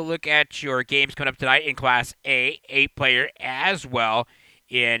 we'll take a look at your games coming up tonight in Class A, 8-player, as well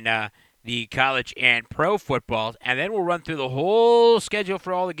in the college and pro football, and then we'll run through the whole schedule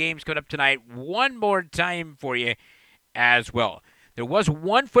for all the games coming up tonight one more time for you as well. There was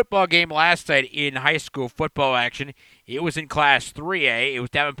one football game last night in high school football action. It was in Class 3A. It was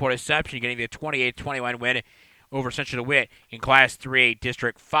Davenport Assumption getting the 28-21 win over Central DeWitt in Class 3A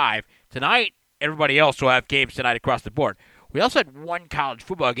District 5. Tonight, everybody else will have games tonight across the board. We also had one college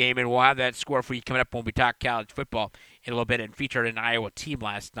football game, and we'll have that score for you coming up when we talk college football in a little bit, and featured an Iowa team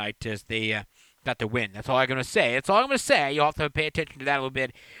last night as they got the win. That's all I'm going to say. You'll have to pay attention to that a little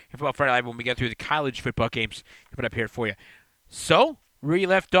bit in Football Friday Live when we get through the college football games coming up here for you. So, where you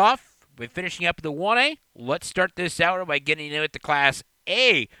left off, with finishing up the 1A, let's start this hour by getting into the Class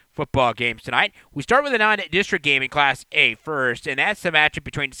A football games tonight. We start with a non-district game in Class A first, and that's the matchup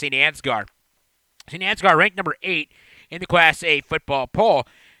between St. Ansgar. St. Ansgar ranked number 8 in the Class A football poll.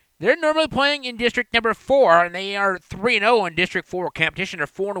 They're normally playing in District number 4, and they are 3-0 in District 4 competition. They're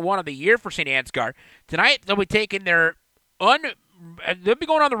 4-1 of the year for St. Ansgar. Tonight, they'll be taking they'll be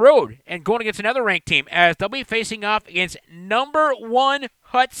going on the road and going against another ranked team, as they'll be facing off against number 1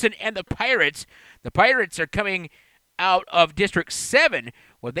 Hudson and the Pirates. The Pirates are coming out of District 7,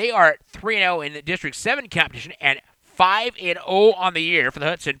 where they are 3-0 in the District 7 competition and 5-0 on the year for the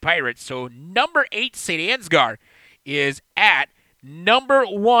Hudson Pirates. So number 8 St. Ansgar is at number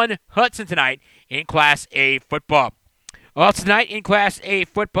 1 Hudson tonight in Class A football. Also tonight in Class A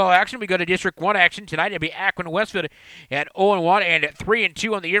football action, we go to District 1 action. Tonight it'll be Akron-Westfield at 0-1 and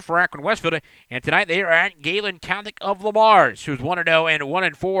 3-2 on the year for Akron-Westfield. And tonight they are at Galen Catholic of Lamar's, who's 1-0 and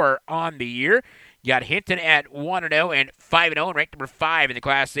 1-4 on the year. You got Hinton at 1-0 and 5-0 and ranked number 5 in the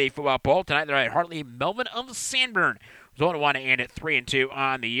Class A football poll. Tonight they're at Hartley Melvin of Sanborn, who's 1-1 and 3-2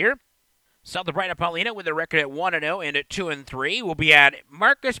 on the year. South of Brighton Paulina with a record at 1-0 and 2-3 will be at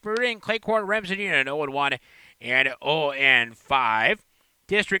Marcus Brewer and Claycorn Remsen at 0-1 and 0-5.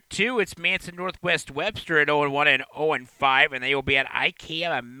 District 2, it's Manson Northwest Webster at 0-1 and 0-5, and they will be at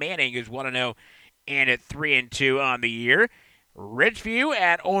IKEA Manning, who's 1-0 and 3-2 on the year. Ridgeview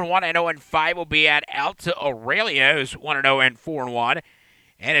at 0-1 and 0-5 will be at Alta Aurelia, who's 1-0 and 4-1.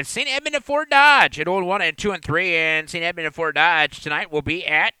 And it's St. Edmund and Fort Dodge at 0-1 and 2-3, and St. Edmund and Fort Dodge tonight will be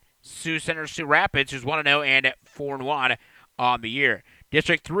at Sioux Rapids, who's 1-0 and 4-1 on the year.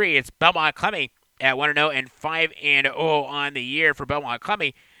 District 3, it's Belmont-Clemmy at 1-0 and 5-0 on the year for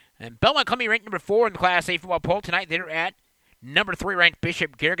Belmont-Clemmy. And Belmont-Clemmy ranked number 4 in the Class A football poll. Tonight they're at number 3 ranked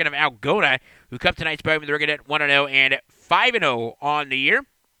Bishop Garrigan of Algona, who come tonight's program. They're at 1-0 and 5-0 on the year.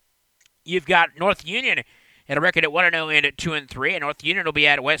 You've got North Union at a record at 1-0 and 2-3. And North Union will be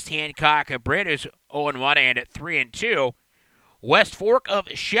at West Hancock Britt, who's 0-1 and 3-2. West Fork of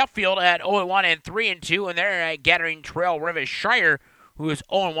Sheffield at 0-1 and 3-2, and they're at Gathering Trail River Shire, who is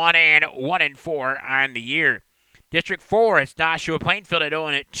 0-1 and 1-4 on the year. District 4, it's Nashua Plainfield at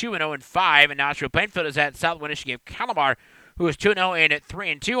 0-2 and 0-5, and Nashua Plainfield is at South Winnebago Calamar, who is 2-0 and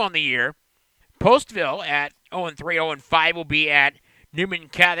 3-2 on the year. Postville at 0-3, 0-5 will be at Newman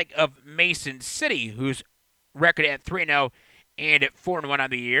Catholic of Mason City, whose record at 3-0 and 4-1 on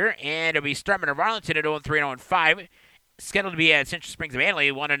the year. And it'll be Starman of Arlington at 0-3 and 0-5. scheduled to be at Central Springs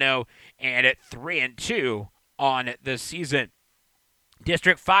Manly, 1-0 and at 3-2 on the season.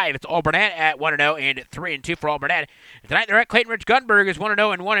 District 5, it's Alburnett at 1-0 and at 3-2 for Alburnett. Tonight they're at Clayton Ridge Gunberg is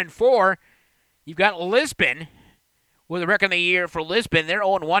 1-0 and 1-4. You've got Lisbon with a record of the year for Lisbon. They're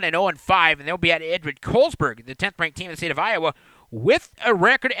 0-1 and 0-5, and they'll be at Edward Colesburg, the 10th-ranked team in the state of Iowa, with a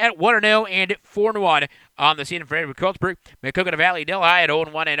record at 1-0 and 4-1 on the season for Edward Colesburg. Macoka Valley Delhi at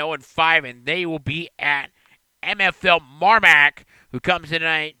 0-1 and 0-5, and they will be at MFL Marmac, who comes to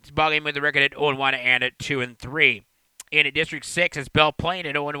tonight's ballgame with a record at 0-1 and 2-3. In District 6, it's Belle Plaine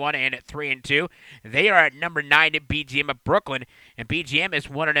at 0-1 and at 3-2. They are at number 9 at BGM of Brooklyn, and BGM is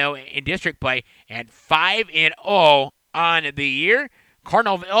 1-0 in district play and 5-0 on the year.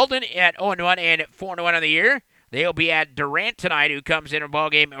 Cardinal of Eldon at 0-1 and 4-1 on the year. They'll be at Durant tonight, who comes in a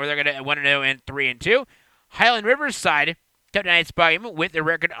ballgame where they're going to 1-0 and 3-2. Highland Riverside come tonight's ballgame with their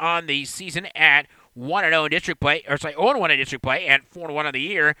record on the season at 1-0 in district play, 0-1 in district play and 4-1 on the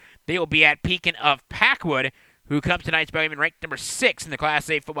year. They will be at Pekin of Packwood, who comes tonight's ballgame ranked number 6 in the Class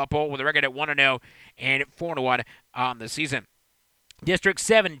A football poll with a record at 1-0 and 4-1 on the season. District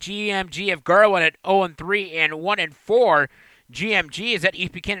 7, GMG of Garland at 0-3 and 1-4. GMG is at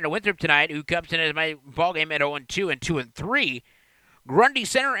East Buchanan of Winthrop tonight, who comes in as my ballgame at 0-2 and 2-3. Grundy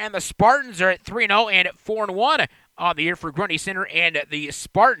Center and the Spartans are at 3-0 and 4-1 on the year for Grundy Center and the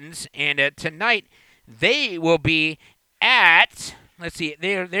Spartans. And tonight they will be at,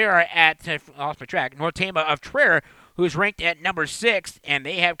 they are at, I lost my track, North Tama of Traer, who's ranked at number 6, and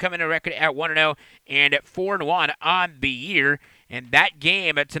they have come in a record at 1-0 and 4-1 on the year. And that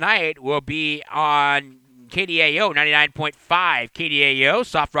game tonight will be on KDAO 99.5, KDAO,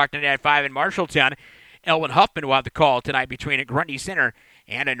 Soft Rock 99.5 in Marshalltown. Elwin Huffman will have the call tonight between Grundy Center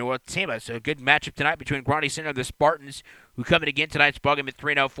and North Tama. So a good matchup tonight between Grundy Center and the Spartans, who come in again tonight's ballgame at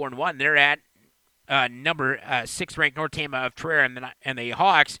 3-0, 4-1. They're at number 6th-ranked North Tama of Traer and the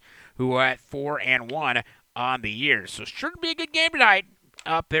Hawks, who are at 4-1 on the year. So sure to be a good game tonight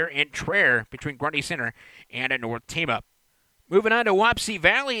up there in Traer between Grundy Center and North Tama. Moving on to Wapsie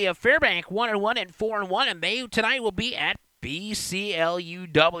Valley of Fairbank, 1-1 and 4-1, and they tonight will be at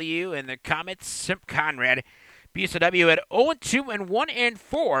BCLUW and the Comets Simp Conrad. BCLW at 0-2 and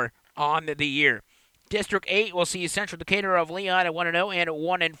 1-4 on the year. District 8 will see Central Decatur of Leon at 1-0 and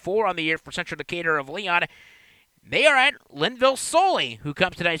 1-4 on the year for Central Decatur of Leon. They are at Linville Soley, who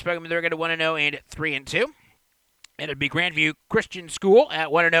comes tonight's program. They're going to 1-0 and 3-2. And it'll be Grandview Christian School at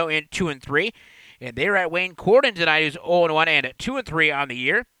 1-0 and 2-3. And they're at Wayne Corden tonight, who's 0-1 and 2-3 on the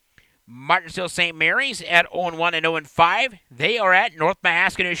year. Martinsville St. Mary's at 0-1 and 0-5. They are at North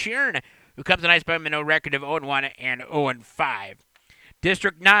Mahaska Sharon, who comes tonight's program with no record of 0-1 and 0-5.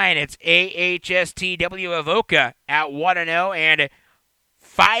 District 9, it's AHSTW Avoca at 1-0 and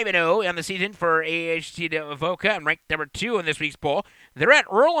 5-0 on the season for AHSTW Avoca and ranked number 2 in this week's poll. They're at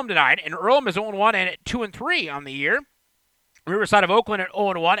Earlham tonight, and Earlham is 0-1 and 2-3 on the year. Riverside of Oakland at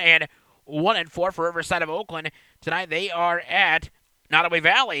 0-1 and 1-4 for Riverside of Oakland. Tonight they are at Nottoway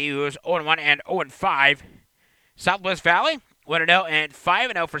Valley, who is 0-1 and 0-5. Southwest Valley, 1-0 and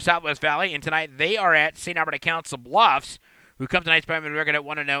 5-0 for Southwest Valley. And tonight they are at St. Albert Council Bluffs, who comes tonight's primary record at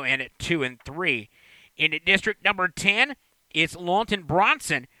 1-0 and 2-3. In District number 10, it's Lawton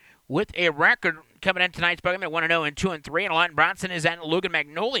Bronson with a record coming in tonight's program at 1-0 and 2-3. And Lawton Bronson is at Logan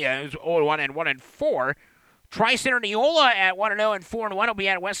Magnolia, who's 0-1 and 1-4. Tri-Center Neola at 1-0 and 4-1 will be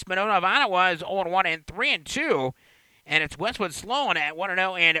at West Monona of Ottawa, is 0-1 and 3-2. And it's Westwood Sloan at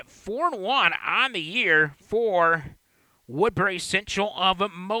 1-0 and 4-1 on the year for Woodbury Central of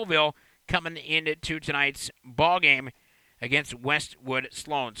Mobile coming into tonight's ball game against Westwood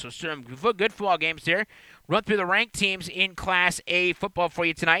Sloan. So some good football games there. Run through the ranked teams in Class A football for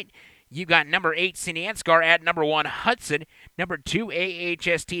you tonight. You got number 8, St. Ansgar at number 1, Hudson. Number 2,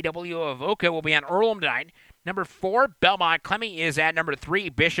 AHSTW Avoca will be on Earlham tonight. Number 4, Belmont Clemmy is at number 3,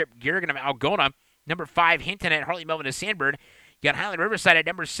 Bishop Garrigan of Algona. Number 5, Hinton at Hartley Melvin of Sandburn. You got Highland Riverside at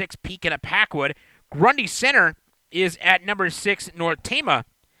number 6, Pekin of Packwood. Grundy Center is at number 6, North Tama.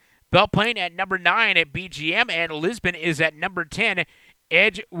 Belle Plaine at number 9 at BGM. And Lisbon is at number 10,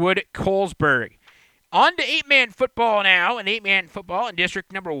 Edgewood Colesburg. On to 8-man football now. And 8-man football in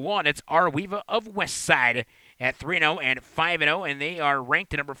District number 1. It's Arweeva of Westside at 3-0 and 5-0. And they are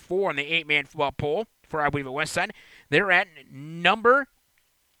ranked at number 4 in the 8-man football poll for Arweeva Westside. They're at number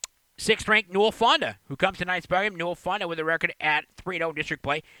 6th-ranked Newell Fonda, who comes tonight's program. Newell Fonda with a record at 3-0 district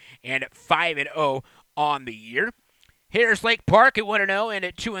play and 5-0 on the year. Harris Lake Park at 1-0 and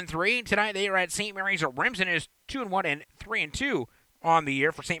at 2-3. Tonight they are at St. Mary's of Remsen, is 2-1 and 3-2 on the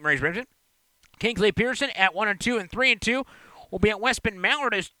year for St. Mary's Remsen. Kingsley Pearson at 1-2 and 3-2 will be at West Bend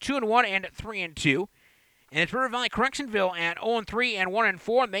Mallard, is 2-1 and 3-2. And it's River Valley Correctionville at 0-3 and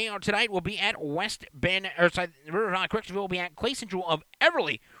 1-4. They are tonight will be at River Valley Correctionville will be at Clay Central of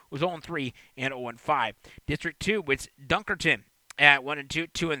Everly, who's 0-3 and 0-5. District 2, it's Dunkerton at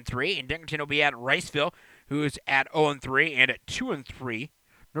 1-2, 2-3, and Dunkerton will be at Riceville, who's at 0-3 and at 2-3.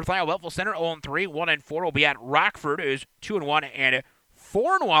 North Iowa Belleville Center 0-3, 1-4 will be at Rockford, who's 2-1 and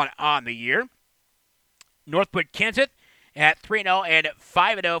 4-1 on the year. Northwood Kenseth at 3-0 and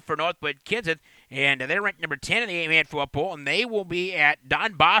 5-0 for Northwood Kenseth. And they're ranked number 10 in the 8-man football poll, and they will be at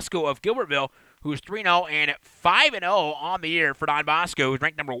Don Bosco of Gilbertville, who's 3-0 and 5-0 on the year for Don Bosco, who's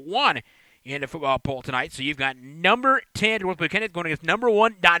ranked number 1 in the football poll tonight. So you've got number 10 Northwood Kenneth going against number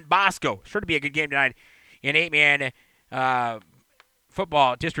 1 Don Bosco. Sure to be a good game tonight in 8-man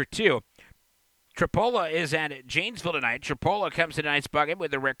football District 2. Tripola is at Janesville tonight. Tripola comes to tonight's ball game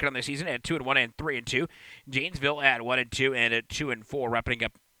with a record on the season at 2-1 and 3-2. Janesville at 1-2 and at 2-4, wrapping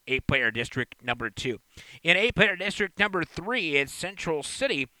up 8-player district number 2. In 8-player district number 3, it's Central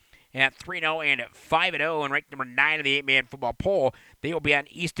City at 3-0 and 5-0 and ranked number 9 in the 8-man football poll. They will be on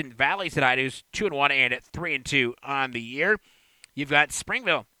Easton Valley tonight, who's 2-1 and 3-2 on the year. You've got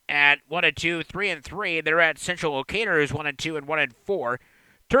Springville at 1-2, 3-3. They're at Central Ocator, who's 1-2 and 1-4.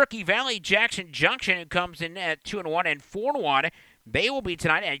 Turkey Valley Jackson Junction, who comes in at 2-1 and 4-1. They will be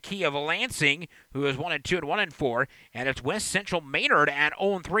tonight at Key of Lansing, who is 1-2 and 1-4, and it's West Central Maynard at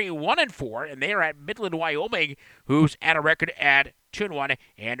 0-3, 1-4, and they are at Midland, Wyoming, who's at a record at 2-1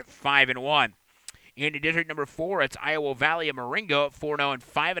 and 5-1. In district number 4, it's Iowa Valley of Marengo at 4-0 and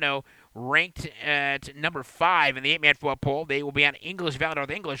 5-0, ranked at number 5 in the 8-man football poll. They will be on English Valley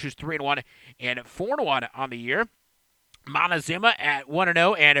North English, who's 3-1 and 4-1 on the year. Montezuma at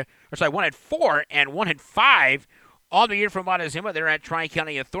 1-4 and 1-5. On the year from Montezuma, they're at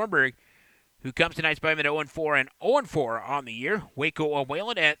Tri-County of Thornburg, who comes tonight's by at 0-4 and 0-4 on the year. Waco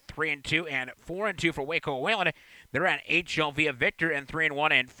Wayland at 3-2 and 4-2 for Waco Wayland. They're at HLV of Victor and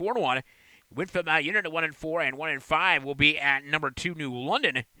 3-1 and 4-1. Winfield Mount Union at 1-4 and 1-5 will be at number 2 New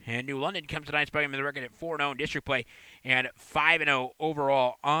London, and New London comes tonight's by the record at 4-0 in district play and 5-0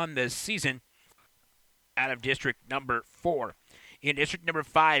 overall on the season out of district number 4. In district number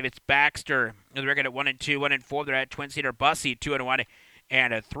 5, it's Baxter. They're record at 1-2, 1-4. They're at Twin Cedar Bussey, 2-1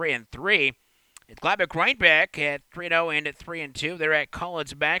 and 3-3. It's Gladbeck Rhinebeck at 3-0 and 3-2. They're at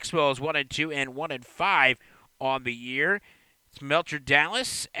Collins Maxwell's 1-2 and 1-5 on the year. It's Melcher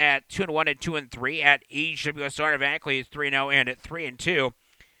Dallas at 2-1 and 2-3. At HWSR of Ackley is 3-0 and 3-2.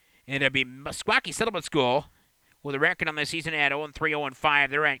 And it'll be Meskwaki Settlement School with a record on the season at 0-3, 0-5.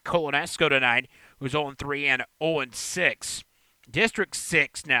 They're at Colonesco tonight, who's 0-3 and 0-6. District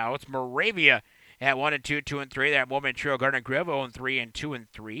 6 now, it's Moravia at 1-2, 2-3. They're at Wilmington Trail Gardner Grove, 0-3 and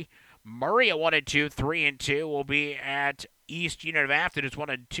 2-3. Murray at 1-2, 3-2 will be at East Unit of Afton, who's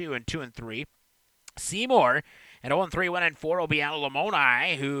 1-2 and 2-3. Seymour at 0-3, 1-4 will be at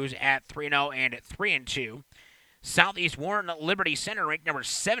Lamoni, who's at 3-0 and 3-2. Southeast Warren Liberty Center, ranked number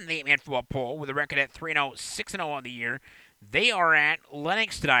 7 in the 8-man football poll, with a record at 3-0, 6-0 on the year. They are at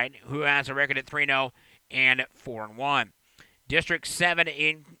Lennox tonight, who has a record at 3-0 and 4-1. District 7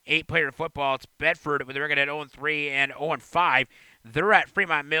 in 8-player football, it's Bedford with a record at 0-3 and 0-5. They're at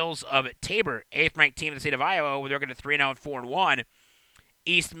Fremont Mills of Tabor, 8th-ranked team in the state of Iowa, with a record at 3-0 and 4-1.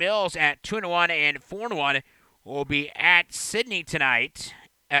 East Mills at 2-1 and 4-1 will be at Sydney tonight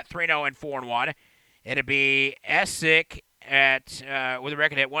at 3-0 and 4-1. It'll be Essick at with a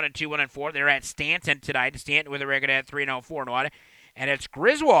record at 1-2, 1-4. They're at Stanton tonight. Stanton with a record at 3-0, 4-1. And it's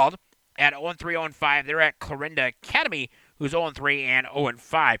Griswold at 0-3, 0-5. They're at Clarinda Academy, who's 0-3 and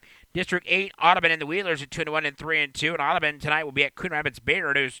 0-5. District 8, Audubon and the Wheelers at 2-1 and 3-2. And Audubon tonight will be at Coon Rapids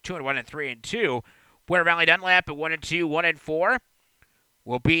Bayard, who's 2-1 and 3-2. Boyer Valley Dunlap at 1-2, 1-4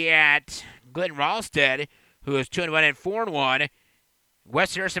 will be at Glen Ralstead, who is 2-1 and 4-1.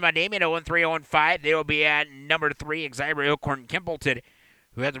 West Harrison Mount Damien 0-3, 0-5. They will be at number 3, Xavier Elkhorn Kimpleton,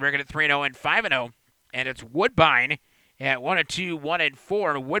 who has a record at 3-0 and 5-0. And it's Woodbine at 1-2,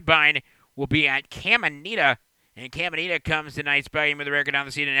 1-4. Woodbine will be at Caminita, and Caminita comes tonight's game with a record on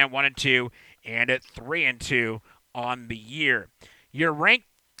the season at 1-2 and at 3-2 on the year. Your ranked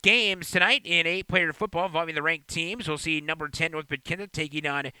games tonight in 8-player football involving the ranked teams. We'll see number 10 Northwood Kenseth taking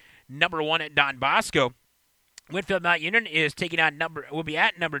on number 1 at Don Bosco. Winfield Mount Union is taking on will be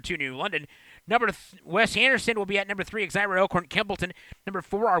at number 2 New London. West Anderson will be at number 3 Xavier Elkhorn Kimpleton. Number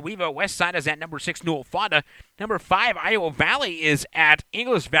 4 Arweva West Side is at number 6 Newell Fonda. Number 5 Iowa Valley is at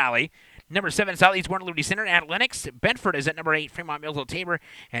English Valley. Number 7 Southeast Warren Liberty Center at Lennox. Bedford is at number 8 Fremont Mills Tabor,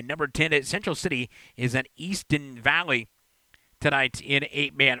 and number 10 at Central City is at Easton Valley tonight in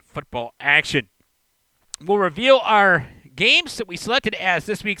 8-man football action. We'll reveal our games that we selected as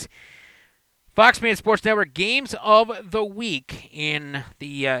this week's Foxman Sports Network games of the week in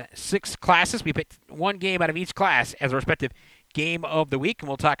the 6 classes. We picked one game out of each class as a respective game of the week, and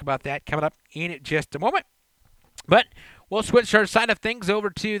we'll talk about that coming up in just a moment. But we'll switch our side of things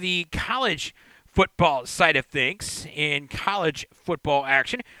over to the college football side of things. In college football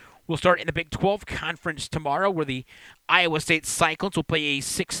action, we'll start in the Big 12 Conference tomorrow, where the Iowa State Cyclones will play a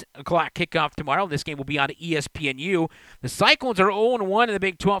 6 o'clock kickoff tomorrow. This game will be on ESPNU. The Cyclones are 0-1 in the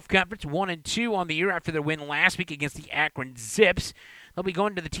Big 12 Conference, 1-2 on the year after their win last week against the Akron Zips. They'll be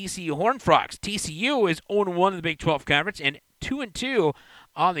going to the TCU Horned Frogs. TCU is 0-1 in the Big 12 Conference and 2-2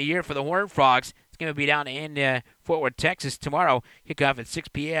 on the year for the Horned Frogs. It's going to be down in Fort Worth, Texas tomorrow. Kickoff at 6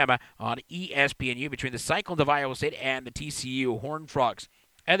 p.m. on ESPNU between the Cyclones of Iowa State and the TCU Horned Frogs.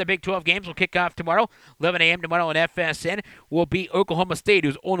 Other Big 12 games will kick off tomorrow. 11 a.m. tomorrow on FSN will be Oklahoma State,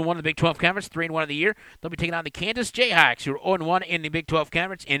 who's 0-1 in the Big 12 Conference, 3-1 in the year. They'll be taking on the Kansas Jayhawks, who are 0-1 in the Big 12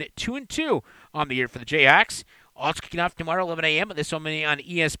 Conference and 2-2 on the year for the Jayhawks. Also kicking off tomorrow, 11 a.m. This will be on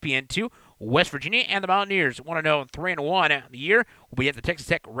ESPN2. West Virginia and the Mountaineers, 1-0 and 3-1 on the year, will be at the Texas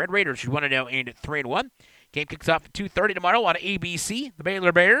Tech Red Raiders, who 1-0 and 3-1. Game kicks off at 2:30 tomorrow on ABC. The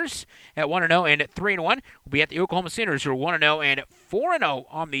Baylor Bears at 1-0 and 3-1 will be at the Oklahoma Sooners, who are 1-0 and 4-0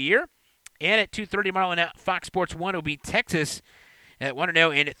 on the year. And at 2:30 tomorrow on Fox Sports 1 will be Texas at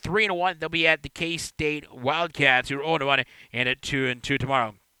 1-0 and 3-1. They'll be at the K-State Wildcats, who are 0-1 and 2-2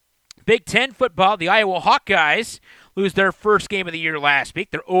 tomorrow. Big Ten football, the Iowa Hawkeyes lose their first game of the year last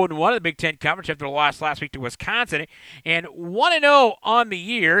week. They're 0-1 in the Big Ten Conference after the loss last week to Wisconsin, and 1-0 on the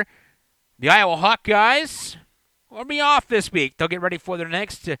year. The Iowa Hawkeyes will be off this week. They'll get ready for their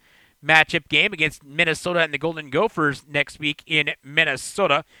next matchup game against Minnesota and the Golden Gophers next week in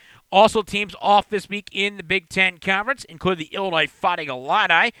Minnesota. Also, teams off this week in the Big Ten Conference include the Illinois Fighting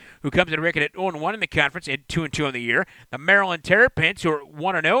Illini, who comes in a record at 0-1 in the conference and 2-2 on the year. The Maryland Terrapins, who are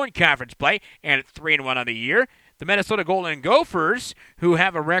 1-0 in conference play and 3-1 on the year. The Minnesota Golden Gophers, who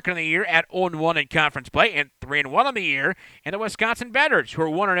have a record on the year at 0-1 in conference play and 3-1 on the year. And the Wisconsin Badgers, who are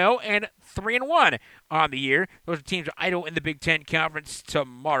 1-0 and 3-1 on the year. Those are teams idle in the Big Ten Conference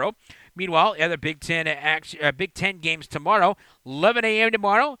tomorrow. Meanwhile, the other Big Ten games tomorrow, 11 a.m.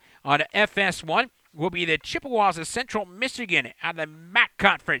 tomorrow on FS1, will be the Chippewas of Central Michigan out of the MAC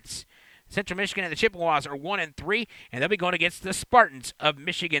Conference. Central Michigan and the Chippewas are 1-3, and they'll be going against the Spartans of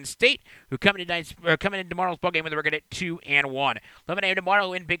Michigan State, who come in tomorrow's ballgame with a record at 2-1. 11 a.m.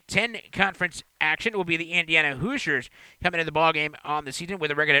 tomorrow in Big Ten Conference action will be the Indiana Hoosiers coming into the ballgame on the season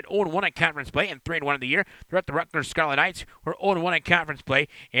with a record at 0-1 in conference play and 3-1 in the year. They're at the Rutgers Scarlet Knights, who are 0-1 in conference play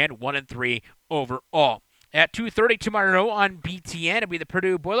and 1-3 overall. At 2:30 tomorrow on BTN, it'll be the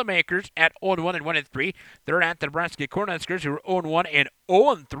Purdue Boilermakers at 0-1 and 1-3. They're at the Nebraska Cornhuskers, who are 0-1 and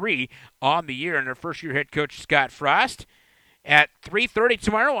 0-3 on the year, and their first-year head coach Scott Frost. At 3:30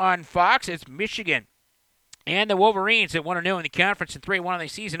 tomorrow on Fox, it's Michigan and the Wolverines at 1-0 in the conference and 3-1 on the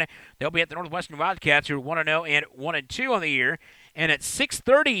season. They'll be at the Northwestern Wildcats, who are 1-0 and 1-2 on the year. And at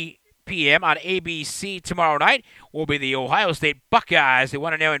 6:30 p.m. on ABC tomorrow night will be the Ohio State Buckeyes at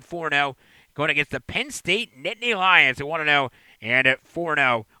 1-0 and 4-0. Going against the Penn State Nittany Lions at 1-0 and at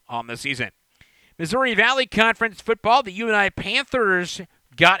 4-0 on the season. Missouri Valley Conference football, the UNI Panthers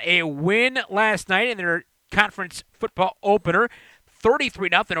got a win last night in their conference football opener,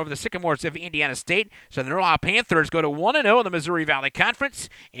 33-0 over the Sycamores of Indiana State. So the North Panthers go to 1-0 in the Missouri Valley Conference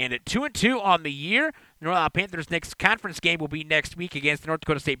and at 2-2 on the year. The North Panthers' next conference game will be next week against the North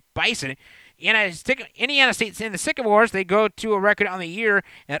Dakota State Bison. Indiana State and the Sycamores, they go to a record on the year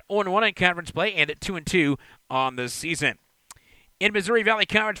at 0-1 in conference play and at 2-2 on the season. In Missouri Valley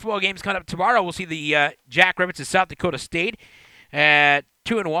Conference football games coming up tomorrow, we'll see the Jackrabbits of South Dakota State at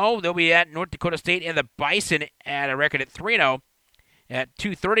 2-1. They'll be at North Dakota State and the Bison at a record at 3-0. At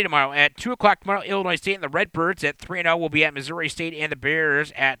 2:30 tomorrow. At 2 o'clock tomorrow, Illinois State and the Redbirds at 3-0 will be at Missouri State and the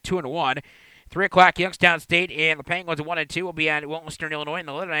Bears at 2-1. 3 o'clock, Youngstown State and the Penguins at 1-2 will be at Western Illinois, and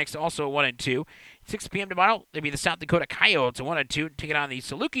the Leatherneck also at 1-2. 6 p.m. tomorrow, they'll be the South Dakota Coyotes at 1-2, taking on the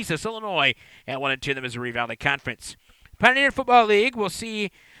Salukis of Illinois at 1-2 in the Missouri Valley Conference. Pioneer Football League will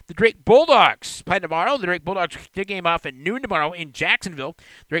see the Drake Bulldogs play tomorrow. The Drake Bulldogs kick game off at noon tomorrow in Jacksonville.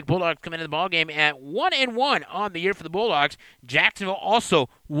 The Drake Bulldogs come into the ballgame at 1-1 on the year for the Bulldogs. Jacksonville also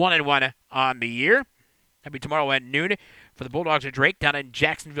 1-1 on the year. That'll be tomorrow at noon for the Bulldogs of Drake down in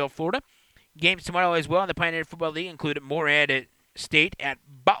Jacksonville, Florida. Games tomorrow as well in the Pioneer Football League include Moorhead State at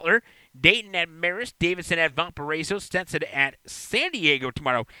Butler, Dayton at Marist, Davidson at Valparaiso, Stetson at San Diego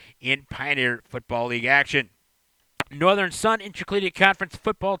tomorrow in Pioneer Football League action. Northern Sun Intercollegiate Conference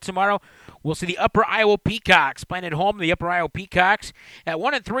football tomorrow. We'll see the Upper Iowa Peacocks playing at home. The Upper Iowa Peacocks at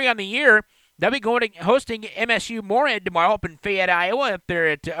 1-3 on the year. They'll be hosting MSU Moorhead tomorrow up in Fayette, Iowa, up there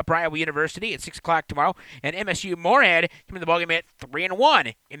at Upper Iowa University at 6 o'clock tomorrow. And MSU Moorhead coming to the ballgame at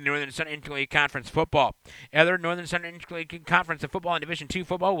 3-1 in Northern Southern Intercollegiate Conference football. Other Northern Southern Intercollegiate Conference of football and Division II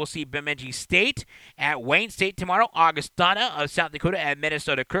football, we'll see Bemidji State at Wayne State tomorrow. Augustana of South Dakota at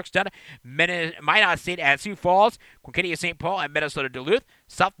Minnesota Crookston. Minot State at Sioux Falls. Quinquetia St. Paul at Minnesota Duluth.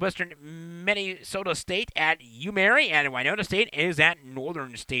 Southwestern Minnesota State at UMary. And Winona State is at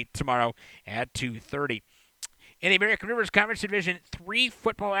Northern State tomorrow at 2:30. In the American Rivers Conference Division III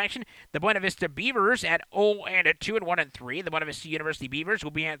football action, the Buena Vista Beavers at 0-2 and 1-3. The Buena Vista University Beavers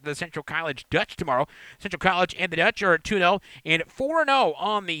will be at the Central College Dutch tomorrow. Central College and the Dutch are at 2-0 and 4-0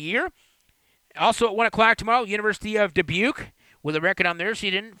 on the year. Also at 1 o'clock tomorrow, University of Dubuque with a record on their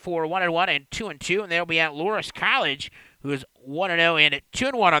season for 1-1 and 2-2, and they'll be at Loras College, who is 1-0 and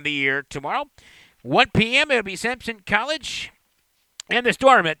 2-1 on the year tomorrow. 1 p.m. it'll be Simpson College and the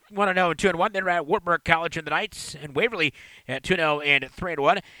Storm at 1-0 and 2-1. Then we're at Wartburg College and the Knights and Waverly at 2-0 and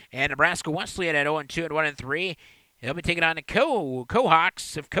 3-1. And Nebraska Wesleyan at 0-2 and 1-3. They'll be taking on the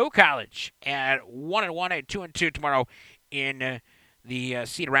Cohawks of Coe College at 1-1 and 2-2 tomorrow in the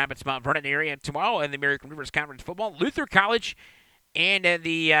Cedar Rapids, Mount Vernon area. Tomorrow in the American Rivers Conference football, Luther College and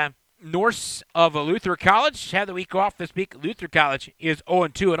the Norse of Luther College have the week off this week. Luther College is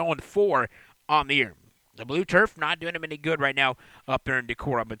 0-2 and 0-4 on the year. The Blue Turf not doing them any good right now up there in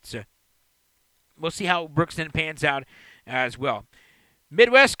Decorah, but we'll see how Brookston pans out as well.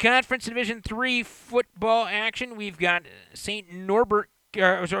 Midwest Conference Division III football action. We've got we've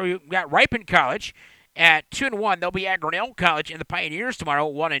got Ripon College at 2-1. They'll be at Grinnell College and the Pioneers tomorrow,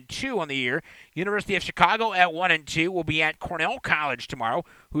 1-2 on the year. University of Chicago at 1-2 will be at Cornell College tomorrow,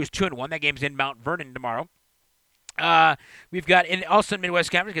 who's 2-1. That game's in Mount Vernon tomorrow. We've got also in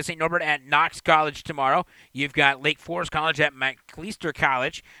Midwest Conference, got St. Norbert at Knox College tomorrow. You've got Lake Forest College at McAllister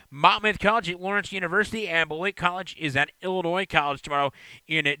College, Monmouth College at Lawrence University, and Beloit College is at Illinois College tomorrow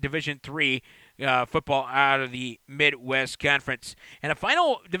in Division III football out of the Midwest Conference. And a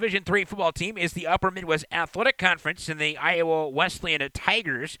final Division III football team is the Upper Midwest Athletic Conference and the Iowa Wesleyan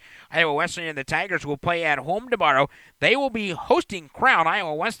Tigers. Iowa Wesleyan and the Tigers will play at home tomorrow. They will be hosting Crown.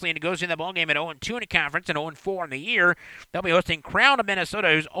 Iowa Wesleyan goes in the ballgame at 0-2 in the conference and 0-4 in the year. They'll be hosting Crown of Minnesota,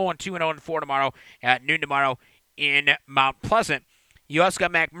 who's 0-2 and 0-4 tomorrow at noon tomorrow in Mount Pleasant. You also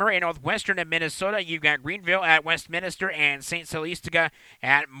got McMurray at Northwestern in Minnesota. You've got Greenville at Westminster and St. Celestica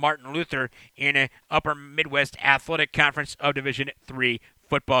at Martin Luther in Upper Midwest Athletic Conference of Division III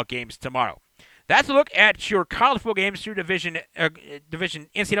football games tomorrow. That's a look at your college football games through NCAA Division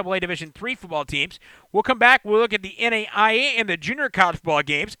III football teams. We'll come back. We'll look at the NAIA and the junior college football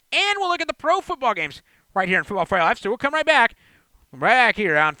games, and we'll look at the pro football games right here on Football Friday Live. So we'll come right back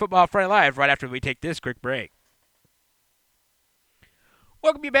here on Football Friday Live right after we take this quick break.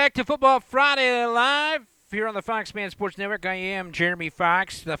 Welcome you back to Football Friday Live here on the Foxman Sports Network. I am Jeremy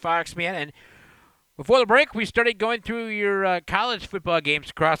Fox, the Foxman, and before the break, we started going through your college football games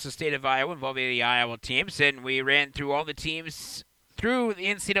across the state of Iowa involving the Iowa teams, and we ran through all the teams through the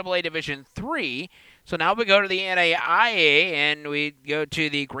NCAA Division III. So now we go to the NAIA, and we go to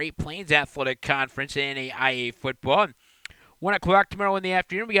the Great Plains Athletic Conference NAIA football. 1 o'clock tomorrow in the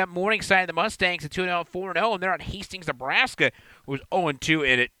afternoon, we got Morningside the Mustangs at 2-0, 4-0, and they're at Hastings, Nebraska, who's 0-2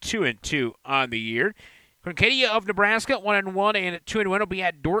 and at 2-2 on the year. Quinquetia of Nebraska, 1-1 and at 2-1, will be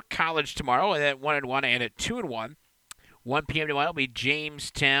at Dordt College tomorrow at 1-1 and at 2-1. 1 p.m. tomorrow will be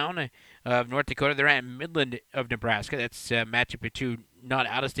Jamestown of North Dakota. They're at Midland of Nebraska. That's a matchup of two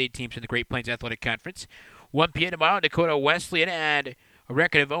non-out-of-state teams in the Great Plains Athletic Conference. 1 p.m. tomorrow, Dakota Wesleyan at a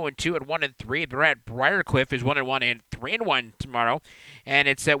record of 0-2 and 1-3. They're at Briarcliff is 1-1 and 3-1 tomorrow. And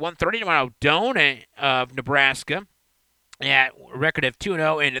it's at 1:30 tomorrow. Doane of Nebraska at a record of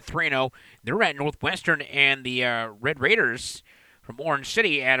 2-0 and 3-0. They're at Northwestern, and the Red Raiders from Orange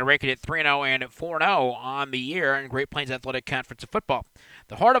City at a record at 3-0 and 4-0 on the year in Great Plains Athletic Conference of Football.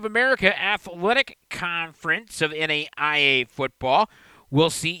 The Heart of America Athletic Conference of NAIA football. We'll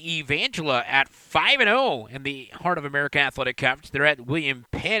see Evangela at 5-0 in the Heart of America Athletic Conference. They're at William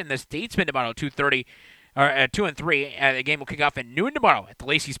Penn in the Statesman tomorrow, 2:30 or at 2-3. The game will kick off at noon tomorrow at the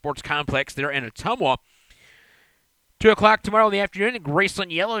Lacey Sports Complex. They're in Ottumwa. 2 o'clock tomorrow in the afternoon,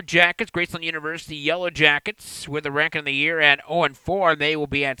 Graceland Yellow Jackets, Graceland University Yellow Jackets, with a ranking of the year at 0-4. They will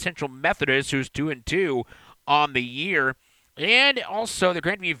be at Central Methodist, who's 2-2 on the year. And also, the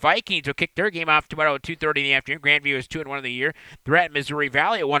Grandview Vikings will kick their game off tomorrow at 2:30 in the afternoon. Grandview is 2-1 of the year. They're at Missouri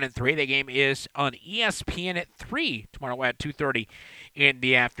Valley at 1-3. The game is on ESPN at 3 tomorrow at 2:30 in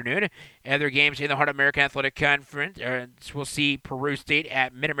the afternoon. Other games in the Heart of American Athletic Conference, we'll see Peru State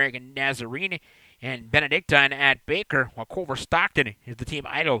at Mid-American Nazarene and Benedictine at Baker, while Culver Stockton is the team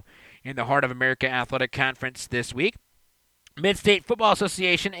idol in the Heart of America Athletic Conference this week. Mid-State Football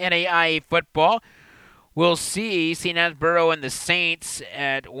Association, NAIA football. We'll see St. Annesboro and the Saints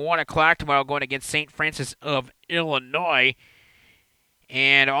at 1 o'clock tomorrow going against St. Francis of Illinois.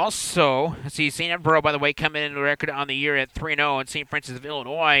 And also, let's see, St. Annesboro, by the way, coming in a record on the year at 3-0, and St. Francis of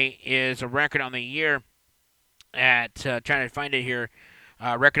Illinois is a record on the year at, trying to find it here,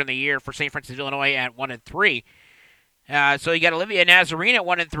 record on the year for St. Francis of Illinois at 1-3. So you got Olivia Nazarene at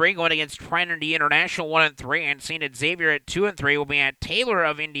 1-3 going against Trinity International 1-3, and St. Xavier at 2-3 will be at Taylor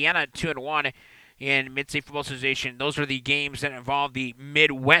of Indiana at 2-1 in Mid-State Football Association. Those are the games that involve the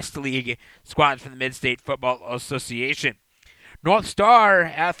Midwest League squads from the Mid-State Football Association. North Star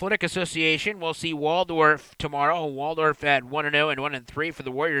Athletic Association will see Waldorf tomorrow. Waldorf at 1-0 and 1-3 for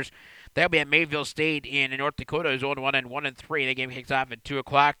the Warriors. That'll be at Mayville State in North Dakota, is 0-1 and 1-3. The game kicks off at 2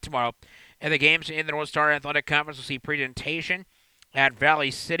 o'clock tomorrow. And the games in the North Star Athletic Conference will see Presentation at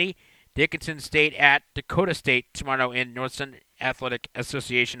Valley City, Dickinson State at Dakota State tomorrow in North Sun Athletic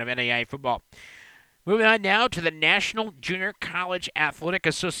Association of NAIA football. Moving on now to the National Junior College Athletic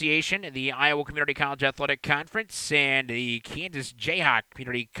Association, the Iowa Community College Athletic Conference, and the Kansas Jayhawk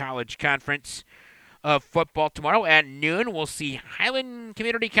Community College Conference of football tomorrow at noon. We'll see Highland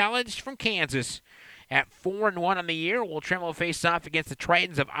Community College from Kansas at 4-1 on the year. Will Tremolo face off against the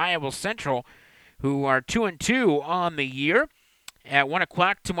Tritons of Iowa Central, who are 2-2 on the year. At 1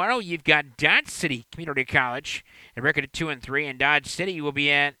 o'clock tomorrow, you've got Dodge City Community College, a record of 2-3, and Dodge City will be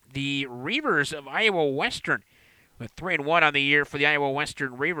at the Reavers of Iowa Western, with 3-1 on the year for the Iowa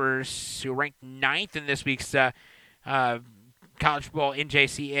Western Reavers, who ranked 9th in this week's college football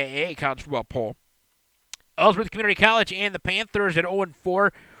NJCAA college football poll. Ellsworth Community College and the Panthers at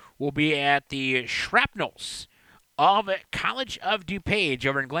 0-4 will be at the Shrapnels of College of DuPage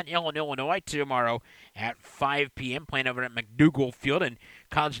over in Glen Ellen, Illinois tomorrow at 5 p.m. playing over at McDougall Field, and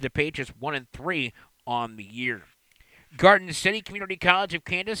College of DuPage is 1-3 on the year. Garden City Community College of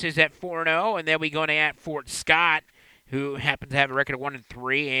Kansas is at 4-0, and they'll be going at Fort Scott, who happens to have a record of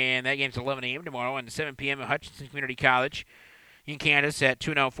 1-3, and that game's 11 a.m. tomorrow, and 7 p.m. at Hutchinson Community College in Kansas at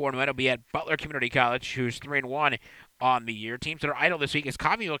 2-0, 4-1. It'll be at Butler Community College, who's 3-1 on the year. Teams that are idle this week is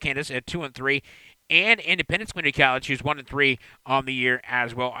Coffeyville, Kansas at 2-3, and Independence Community College, who's 1-3 on the year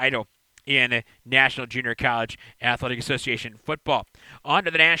as well, idle in National Junior College Athletic Association football. On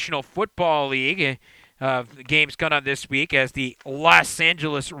to the National Football League. The games got on this week as the Los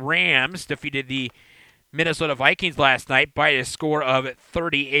Angeles Rams defeated the Minnesota Vikings last night by a score of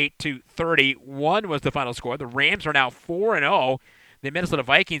 38-31 was the final score. The Rams are now 4-0. The Minnesota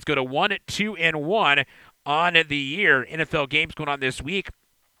Vikings go to 1-2-1 on the year. NFL games going on this week.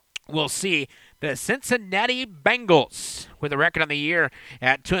 We'll see the Cincinnati Bengals with a record on the year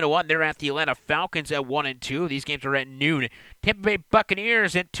at 2-1. They're at the Atlanta Falcons at 1-2. These games are at noon. Tampa Bay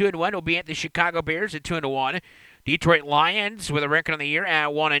Buccaneers at 2-1 will be at the Chicago Bears at 2-1. Detroit Lions with a record on the year at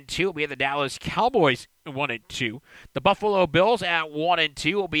 1-2 will be at the Dallas Cowboys at 1-2. The Buffalo Bills at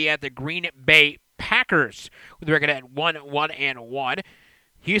 1-2 will be at the Green Bay Packers with a record at 1-1.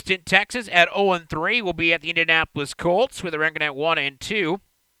 Houston, Texas at 0-3 will be at the Indianapolis Colts with a record at 1-2.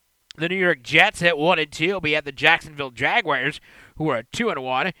 The New York Jets at 1-2 will be at the Jacksonville Jaguars, who are at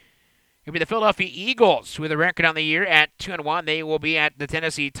 2-1. It'll be the Philadelphia Eagles with a record on the year at 2-1. They will be at the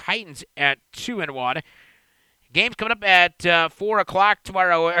Tennessee Titans at 2-1. Games coming up at 4 o'clock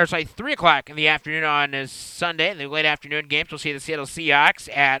tomorrow, 3 o'clock in the afternoon on Sunday. The late afternoon games, we'll see the Seattle Seahawks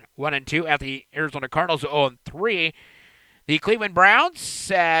at 1-2 at the Arizona Cardinals at 0-3. The Cleveland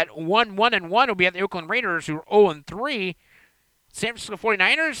Browns at 1-1 will be at the Oakland Raiders, who are 0-3. San Francisco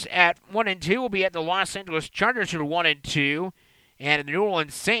 49ers at 1-2 will be at the Los Angeles Chargers, who are 1-2. And the New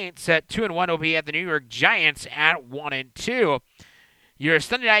Orleans Saints at 2-1 will be at the New York Giants at 1-2. Your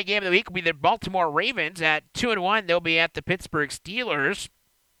Sunday night game of the week will be the Baltimore Ravens at 2-1. They'll be at the Pittsburgh Steelers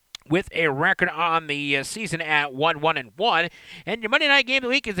with a record on the season at 1-1-1. And your Monday night game of the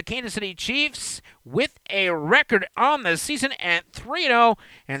week is the Kansas City Chiefs with a record on the season at 3-0.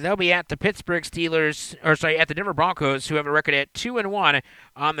 And they'll be at the Pittsburgh Steelers, at the Denver Broncos, who have a record at 2-1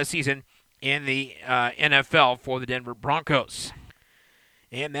 on the season in the NFL for the Denver Broncos.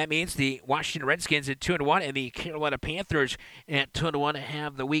 And that means the Washington Redskins at 2-1 and the Carolina Panthers at 2-1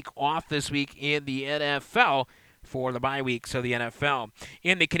 have the week off this week in the NFL for the bye weeks of the NFL.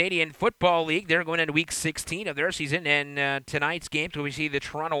 In the Canadian Football League, they're going into Week 16 of their season, and tonight's games we see the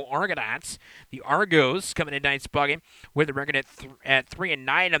Toronto Argonauts, the Argos, coming in tonight's ball game with a record at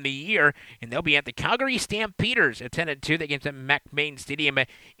 3-9 on the year, and they'll be at the Calgary Stampeders at 10-2. That game's at McMain Stadium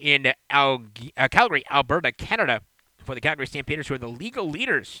in Calgary, Alberta, Canada, for the Calgary Stampeders, who are the legal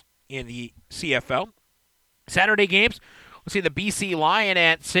leaders in the CFL. Saturday games We'll see the BC Lion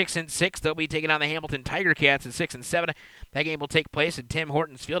at 6-6. They'll be taking on the Hamilton Tiger Cats at 6-7. That game will take place at Tim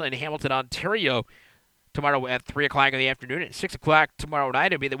Hortons Field in Hamilton, Ontario, tomorrow at 3 o'clock in the afternoon. At 6 o'clock tomorrow night,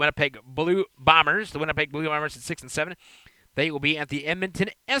 it'll be the Winnipeg Blue Bombers. The Winnipeg Blue Bombers at 6-7. They will be at the Edmonton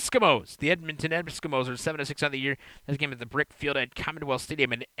Eskimos. The Edmonton Eskimos are 7-6 on the year. This game at the Brick Field at Commonwealth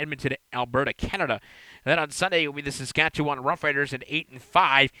Stadium in Edmonton, Alberta, Canada. And then on Sunday, it will be the Saskatchewan Roughriders at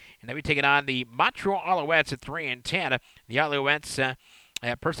 8-5, and they'll be taking on the Montreal Alouettes at 3-10. The Alouettes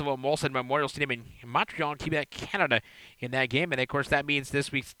at Percival Molson Memorial Stadium in Montreal, Quebec, Canada, in that game. And of course, that means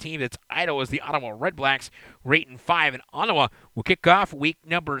this week's team that's idle is the Ottawa Redblacks. We're 8-5, and Ottawa will kick off week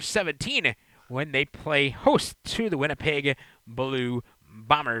number 17 when they play host to the Winnipeg Blue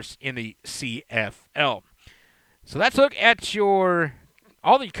Bombers in the CFL. So let's look at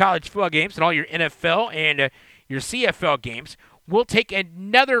all the college football games and all your NFL and your CFL games. We'll take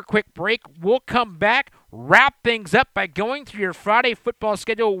another quick break. We'll come back, wrap things up by going through your Friday football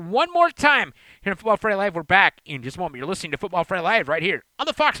schedule one more time. Here on Football Friday Live, we're back in just a moment. You're listening to Football Friday Live right here on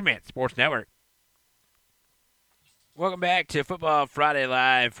the Foxman Sports Network. Welcome back to Football Friday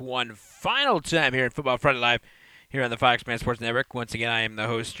Live one final time here at Football Friday Live here on the Foxman Sports Network. Once again, I am the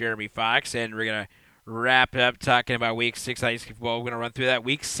host, Jeremy Fox, and we're going to wrap up talking about Week 6 high school football. We're going to run through that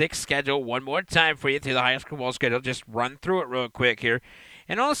Week 6 schedule one more time for you through the high school football schedule. Just run through it real quick here.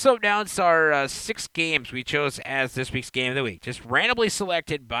 And also announce our 6 games we chose as this week's game of the week. Just randomly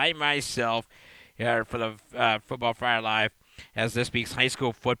selected by myself for the Football Friday Live as this week's high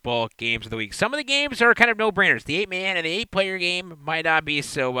school football games of the week. Some of the games are kind of no-brainers. The 8-man and the 8-player game might not be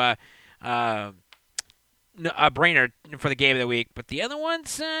so a brainer for the game of the week, but the other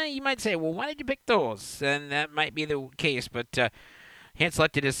ones, you might say, well, why did you pick those? And that might be the case, but hand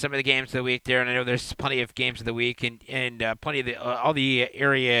selected is some of the games of the week there, and I know there's plenty of games of the week, and plenty of all the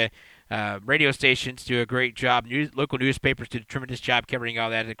area radio stations do a great job. Local newspapers do a tremendous job covering all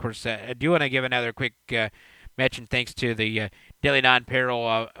that. And of course, I do want to give another quick mention thanks to the Daily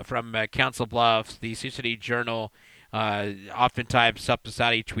Nonpareil from Council Bluffs, the Sioux City Journal, oftentimes helps us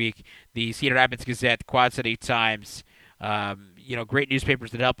out each week, the Cedar Rapids Gazette, Quad City Times, great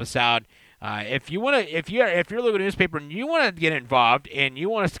newspapers that help us out. If you're a local newspaper and you want to get involved and you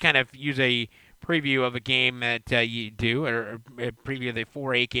want us to kind of use a preview of a game that you do, or a preview of the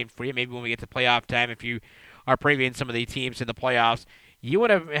 4A game for you, maybe when we get to playoff time, if you are previewing some of the teams in the playoffs, you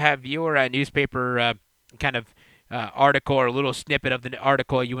want to have your newspaper kind of article or a little snippet of the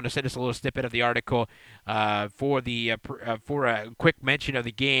article. You want to send us a little snippet of the article for a quick mention of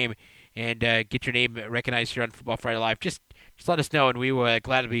the game and get your name recognized here on Football Friday Live. Just let us know, and we will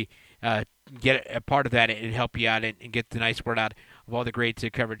gladly get a part of that and help you out and get the nice word out of all the great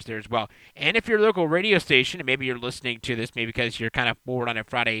coverage there as well. And if you're a local radio station, and maybe you're listening to this maybe because you're kind of bored on a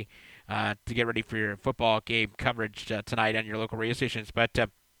Friday to get ready for your football game coverage tonight on your local radio stations, but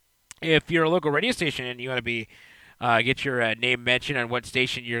if you're a local radio station and you want to be get your name mentioned on what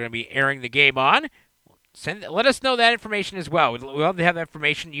station you're going to be airing the game on, let us know that information as well. We'd love to have that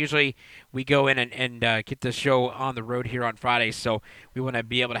information. Usually we go in and get the show on the road here on Fridays, so we want to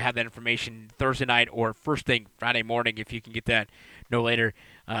be able to have that information Thursday night or first thing Friday morning if you can get that no later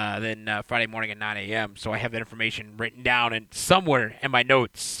than Friday morning at 9 a.m. So I have that information written down and somewhere in my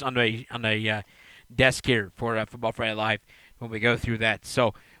notes on the desk here for Football Friday Live when we go through that.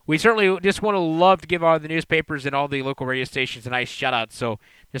 So we certainly just want to love to give all the newspapers and all the local radio stations a nice shout-out. So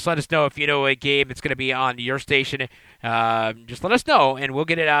just let us know if you know a game that's going to be on your station. Just let us know, and we'll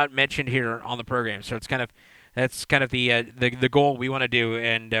get it out mentioned here on the program. So that's kind of the goal we want to do,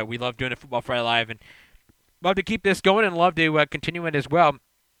 and we love doing it Football Friday Live, and love to keep this going and love to continue it as well,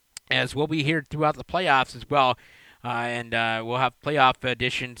 as we'll be here throughout the playoffs as well. And we'll have playoff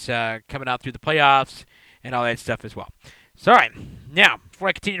editions coming out through the playoffs and all that stuff as well. So, all right, now, before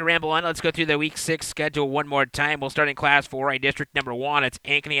I continue to ramble on, let's go through the Week 6 schedule one more time. We'll start in Class 4A, District Number 1. It's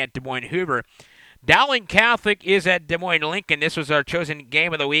Ankeny at Des Moines Hoover. Dowling Catholic is at Des Moines Lincoln. This was our chosen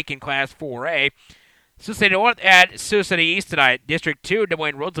game of the week in Class 4A. Sioux City North at Sioux City East tonight. District 2, Des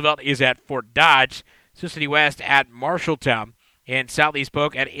Moines Roosevelt is at Fort Dodge. Sioux City West at Marshalltown. And Southeast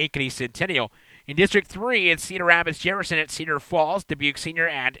Polk at Ankeny Centennial. In District 3, it's Cedar Rapids Jefferson at Cedar Falls. Dubuque Senior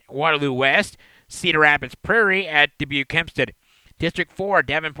at Waterloo West. Cedar Rapids Prairie at Dubuque Hempstead. District 4,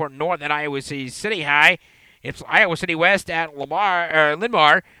 Davenport North at Iowa City High. It's Iowa City West at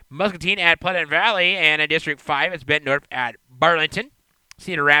Linmar. Muscatine at Pleasant Valley. And in District 5, it's Benton North at Burlington.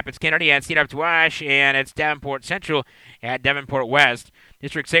 Cedar Rapids Kennedy at Cedar Rapids Wash. And it's Davenport Central at Davenport West.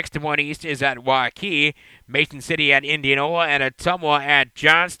 District 6, Des Moines East is at Waukee. Mason City at Indianola. And Ottumwa at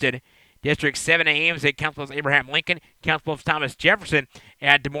Johnston. District 7, Ames at Council Bluffs Abraham Lincoln. Council Bluffs Thomas Jefferson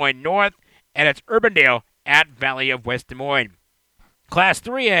at Des Moines North. And it's Urbandale at Valley of West Des Moines. Class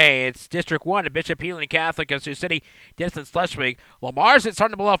 3A, it's District 1 at Bishop Healing Catholic of Sioux City, Denison Schleswig. Lamar's at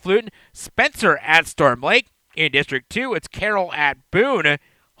Sergeant Bluff Luton. Spencer at Storm Lake. In District 2, it's Carroll at Boone.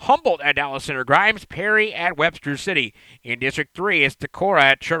 Humboldt at Dallas Center Grimes. Perry at Webster City. In District 3, it's Decorah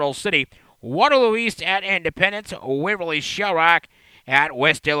at Turtle City. Waterloo East at Independence. Waverly Shell Rock at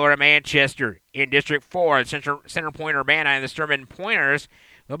West Delaware Manchester. In District 4, it's Center Point Urbana and the Sturman Pointers.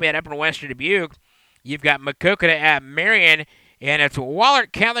 They'll be at Upper Western Dubuque. You've got Maquoketa at Marion. And it's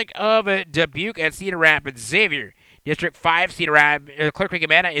Wahlert Catholic of Dubuque at Cedar Rapids Xavier. District 5, Cedar Rapids, Clear Creek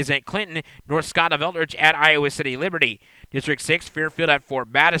Amana is at Clinton. North Scott of Eldridge at Iowa City Liberty. District 6, Fairfield at Fort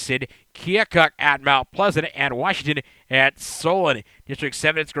Madison. Keokuk at Mount Pleasant. And Washington at Solon. District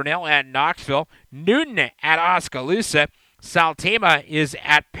 7, it's Grinnell at Knoxville. Newton at Oskaloosa. Saltama is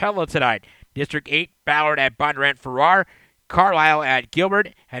at Pella tonight. District 8, Ballard at Bondurant Farrar. Carlisle at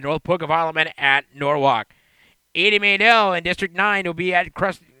Gilbert. And North Polk of Harleman at Norwalk. 80 Maydell in District 9 will be at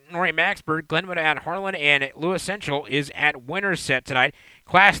Nori Maxburg. Glenwood at Harlan, and Lewis Central is at Winterset tonight.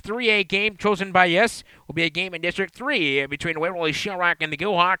 Class 3A game chosen by Yes will be a game in District 3 between Waverly Shell Rock and the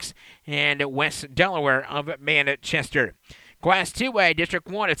Gilhawks and West Delaware of Manchester. Class 2A, District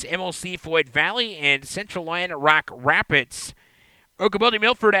 1, it's MLC Floyd Valley and Central Line Rock Rapids. Oakville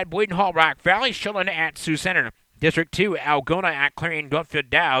Milford at Boyden Hall Rock Valley. Sheldon at Sioux Center. District 2, Algona at Clarion Gulffield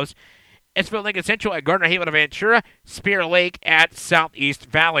Dows. Estville Lincoln Central at Gardner Haven of Ventura. Spear Lake at Southeast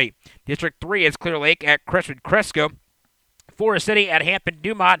Valley. District 3 is Clear Lake at Crestwood Cresco. Forest City at Hampton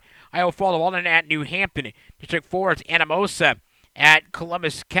Dumont. Iowa Falls of Walden at New Hampton. District 4 is Anamosa at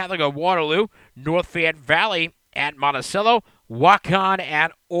Columbus Catholic of Waterloo. North Fayette Valley at Monticello. Waukon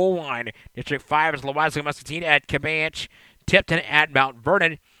at Oline. District 5 is Lewisville Muscatine at Cabanche. Tipton at Mount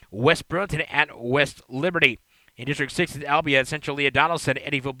Vernon. West Burlington at West Liberty. In District 6 is Albia at Central Leah Donaldson,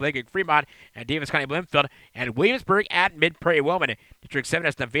 Eddyville, Blake at Fremont, and Davis County Bloomfield, and Williamsburg at Mid-Prairie Wellman. District 7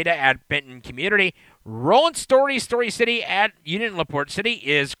 is Nevada at Benton Community. Roland Story City at Union LaPorte City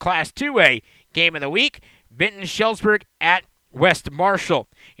is Class 2A game of the week. Benton Shellsburg at West Marshall.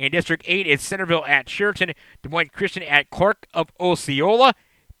 In District 8 is Centerville at Sheraton. Des Moines Christian at Clark of Osceola.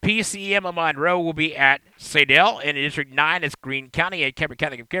 PCM of Monroe will be at Sadell. In District 9 is Greene County at Kemper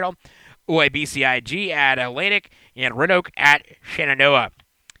Catholic of Carroll. OABCIG at Atlantic, and Red Oak at Shenandoah.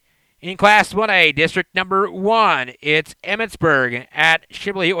 In Class 1A, District Number 1, it's Emmetsburg at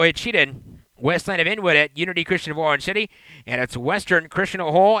Shibley Oichetan, Westland of Inwood at Unity Christian of Orange City, and it's Western Christian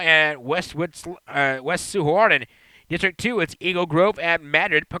of Hull at West Suharden. District 2, it's Eagle Grove at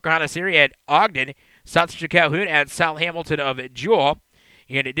Madrid, Pocahontas area at Ogden, South Central Calhoun at South Hamilton of Jewell.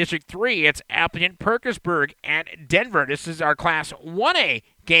 In District 3, it's Appleton Parkersburg at Denver. This is our Class 1A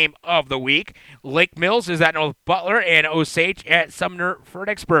game of the week. Lake Mills is at North Butler, and Osage at Sumner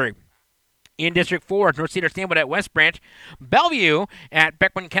Fredericksburg. In District 4, North Cedar Stanwood at West Branch. Bellevue at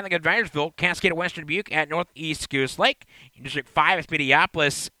Beckman Catholic Advisorsville. Cascade at Western Dubuque at Northeast Goose Lake. In District 5, it's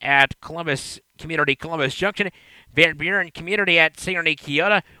Minneapolis at Columbus Community Columbus Junction. Van Buren Community at Sigourney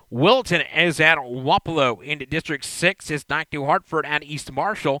Kyoto. Wilton is at Wapello. In District 6 is New Hartford at East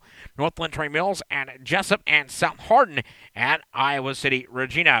Marshall. Northland Troy Mills at Jessup, and South Hardin at Iowa City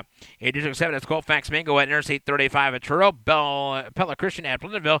Regina. In District 7 is Colfax Mingo at Interstate 35 at Truro. Pella Christian at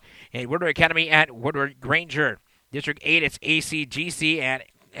Pleasantville. And Woodward Academy at Woodward Granger. District 8 it's ACGC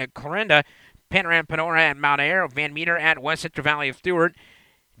at Clarinda. Panorama Panora at Mount Air. Van Meter at West Central Valley of Stewart.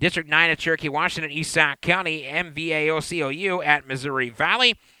 District 9 at Cherokee, Washington, East Sac County, MVAOCOU at Missouri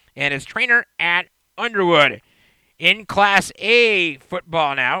Valley, and its trainer at Underwood. In Class A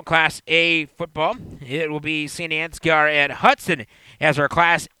football now, Class A football, it will be St. Ansgar at Hudson as our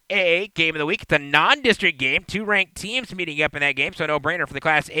Class A game of the week. It's a non-district game, two ranked teams meeting up in that game, so no-brainer for the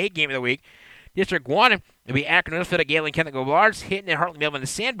Class A game of the week. District 1 will be Akron Northfield at Galen Catholic Lars, Hinton at Hartley Melvin and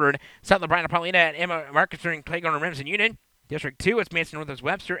Sandburn, South LeBron and Paulina at Emma Marcus and Claiborne and Remsen Union. District 2, it's Manson Northwest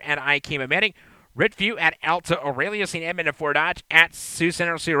Webster and Ikema Manning. Redview at Alta Aurelia, St. Edmund and Fort Dodge at Sioux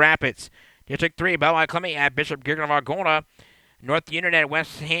Center, Cedar Rapids. District 3, Belmont Clement at Bishop Gigan of Argona. North Union at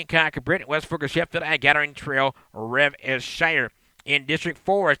West Hancock, Britt, West Forker Sheffield at Gathering Trail, Rev is Shire. In District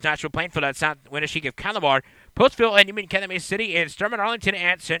 4, it's Nashville Plainfield at South Winnebago of Calabar. Postville at Newman Academy City, and Sturman Arlington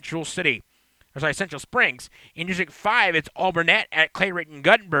at Central Springs. In District 5, it's Alburnett at Clay-Written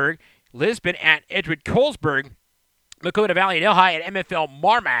Guttenberg. Lisbon at Edgewood Colesburg. Lakota Valley at Delhi at MFL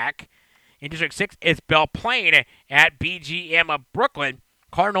Marmac. In District 6, it's Belle Plaine at BGM of Brooklyn.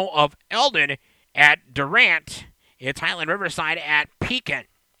 Cardinal of Eldon at Durant. It's Highland Riverside at Pekin.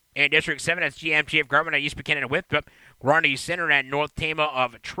 In District 7, it's GMG of Garmin at East Buchanan and Winthrop. Grundy Center at North Tama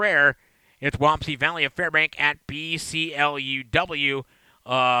of Traer. It's Wampsy Valley of Fairbank at BCLUW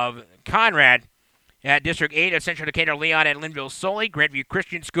of Conrad. At District 8 at Central Decatur, Leon at Linville Sully, Grandview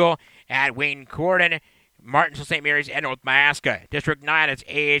Christian School at Wayne Corden, Martinsville St. Mary's at North Mayaska. District 9 it's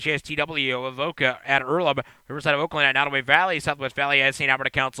AHSTW Avoca at Earlham, Riverside of Oakland at Nottoway Valley, Southwest Valley at St.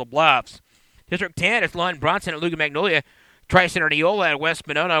 Albert Council Bluffs. District 10 it's Lund Bronson at Lugan Magnolia, Tri-Center Neola at West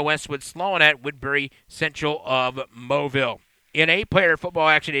Monona, Westwood Sloan at Woodbury Central of Mobile. In 8-player football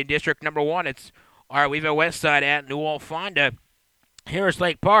action in District number 1, it's Arweva Westside at Newell Fonda. Harris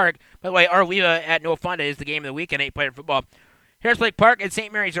Lake Park. By the way, Arweva at Newell Fonda is the game of the week in 8-player football. Harris Lake Park at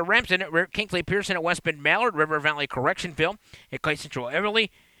St. Mary's of Remsen, Kingsley Pearson at West Bend Mallard, River Valley Correctionville at Clay Central Everly.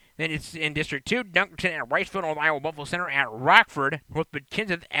 Then it's in District 2, Dunkerton at Riceville, North Iowa Buffalo Center at Rockford, Northwood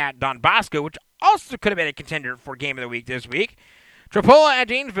Kenseth at Don Bosco, which also could have been a contender for game of the week this week. Tripola at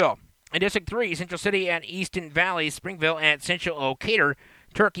Janesville. In District 3, Central City at Easton Valley, Springville at Central Ocator,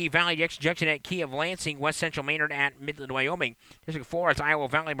 Turkey Valley Junction at Key of Lansing, West Central Maynard at Midland, Wyoming. District 4 is Iowa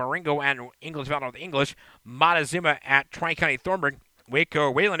Valley Marengo and English Valley North English, Montezuma at Tri-County Thornburg, Waco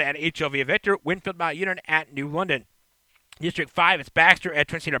Wayland at HLV Victor, Winfield Mount Union at New London. District 5 is Baxter at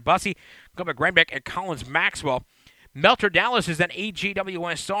Twin Cedar Bussey, Gilbert Grindbeck at Collins Maxwell. Melter Dallas is at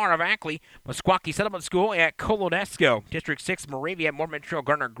AGWSR of Ackley, Meskwaki Settlement School at Colonesco. District 6, Moravia at Mormon Trail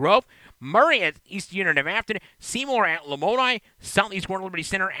Gardner Grove, Murray at East Union of Afton, Seymour at Lamoni, Southeast Warren Liberty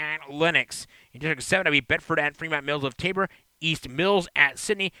Center at Lenox. In District 7, it'll be Bedford at Fremont Mills of Tabor, East Mills at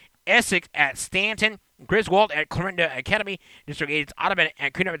Sydney, Essex at Stanton, Griswold at Clarinda Academy. District 8, it's Ottoman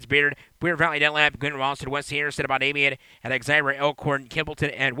at Queen Edwards Bayard, Boyer Valley Dunlap, Glen Rolston, West Sierra, Set about Amian at Exira, Elkhorn,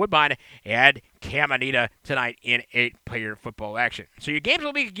 Kimballton, and Woodbine, and Camanita tonight in 8-player football action. So your games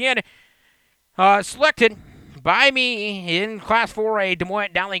will be again selected by me in Class 4A, Des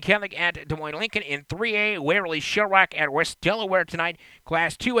Moines Dowling Catholic at Des Moines Lincoln. In 3A, Waverly Shellrock at West Delaware tonight.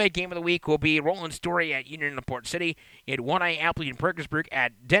 Class 2A game of the week will be Roland Story at Union in Port City. In 1A, Appleton Parkersburg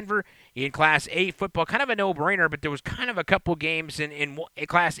at Denver. In Class A football, kind of a no-brainer, but there was kind of a couple games in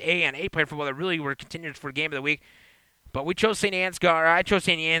Class A and 8-player football that really were contenders for game of the week. But we chose St. Ansgar. I chose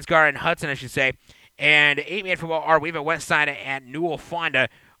St. Ansgar and Hudson, I should say. And 8-man football are We've at Westside at Newell Fonda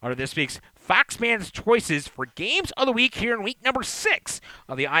are this week's Foxman's choices for games of the week here in week number 6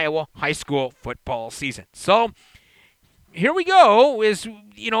 of the Iowa high school football season. So here we go. It's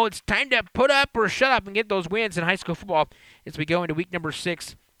time to put up or shut up and get those wins in high school football as we go into week number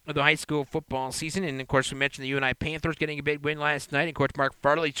 6 of the high school football season. And, of course, we mentioned the UNI Panthers getting a big win last night. And, of course, Mark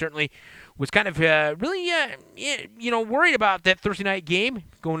Farley certainly was kind of worried about that Thursday night game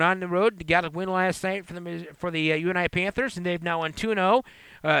going on the road. They got a win last night for the UNI Panthers, and they've now won 2-0,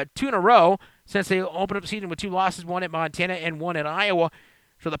 2 in a row since they opened up the season with 2 losses, one at Montana and one at Iowa.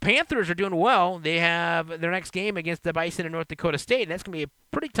 So the Panthers are doing well. They have their next game against the Bison in North Dakota State, and that's going to be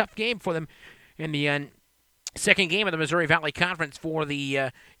a pretty tough game for them in the second game of the Missouri Valley Conference for the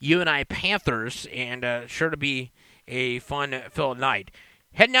UNI Panthers, and sure to be a fun-filled night.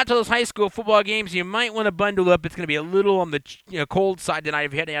 Heading out to those high school football games, you might want to bundle up. It's going to be a little on the cold side tonight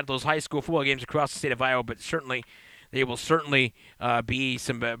if you're heading out to those high school football games across the state of Iowa, but certainly there will certainly be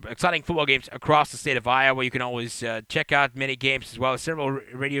some exciting football games across the state of Iowa. You can always check out many games as well as several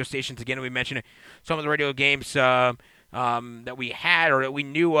radio stations. Again, we mentioned some of the radio games that we had or that we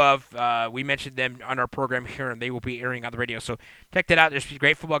knew of. We mentioned them on our program here, and they will be airing on the radio. So check that out. There's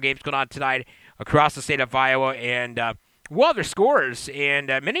great football games going on tonight across the state of Iowa, and we'll have their scores. And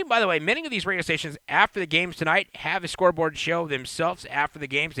many of these radio stations after the games tonight have a scoreboard show themselves after the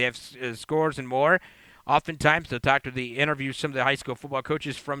games. They have scores and more. Oftentimes, they'll interview some of the high school football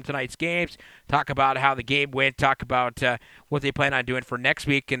coaches from tonight's games, talk about how the game went, talk about what they plan on doing for next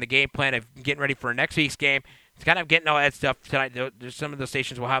week and the game plan of getting ready for next week's game. It's kind of getting all that stuff tonight. There's some of the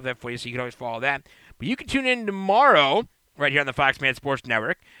stations will have that for you, so you can always follow that. But you can tune in tomorrow right here on the Foxman Sports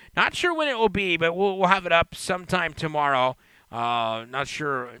Network. Not sure when it will be, but we'll have it up sometime tomorrow. Not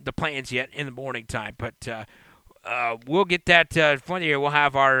sure the plans yet in the morning time, but we'll get that for you. We'll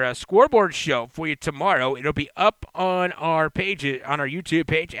have our scoreboard show for you tomorrow. It'll be up on our page, on our YouTube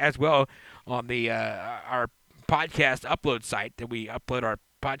page, as well on the our podcast upload site that we upload our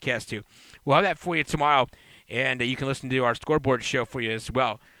podcast to. We'll have that for you tomorrow, and you can listen to our scoreboard show for you as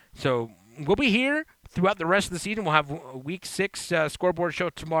well. So we'll be here throughout the rest of the season. We'll have Week 6 scoreboard show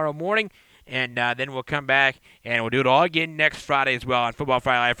tomorrow morning, and then we'll come back, and we'll do it all again next Friday as well on Football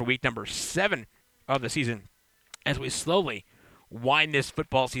Friday Live for week number 7 of the season as we slowly wind this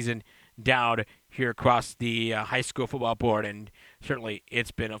football season down here across the high school football board, and certainly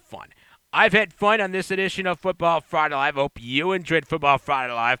it's been a fun. I've had fun on this edition of Football Friday Live. I hope you enjoyed Football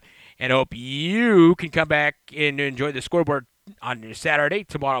Friday Live, and hope you can come back and enjoy the scoreboard on Saturday,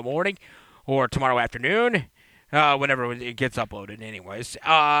 tomorrow morning, or tomorrow afternoon. whenever it gets uploaded anyways.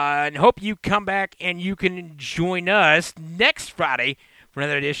 And hope you come back and you can join us next Friday for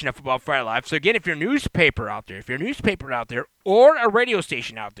another edition of Football Friday Live. So again, if you're a newspaper out there, or a radio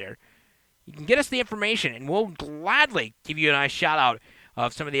station out there, you can get us the information, and we'll gladly give you a nice shout-out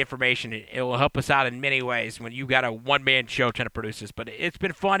of some of the information. It will help us out in many ways when you've got a one-man show trying to produce this. But it's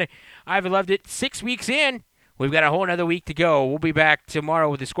been fun. I've loved it. 6 weeks in, we've got a whole another week to go. We'll be back tomorrow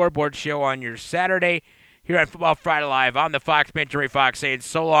with the Scoreboard Show on your Saturday here on Football Friday Live. I'm the Foxman, Jerry Fox, saying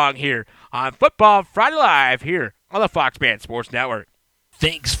so long here on Football Friday Live here on the Foxman Sports Network.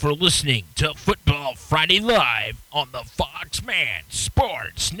 Thanks for listening to Football Friday Live on the Foxman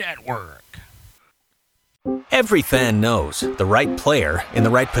Sports Network. Every fan knows the right player in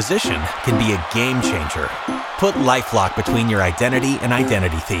the right position can be a game changer. Put LifeLock between your identity and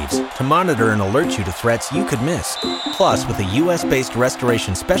identity thieves to monitor and alert you to threats you could miss. Plus, with a U.S.-based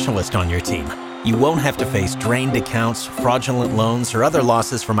restoration specialist on your team, you won't have to face drained accounts, fraudulent loans, or other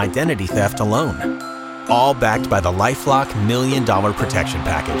losses from identity theft alone. All backed by the LifeLock $1 Million Protection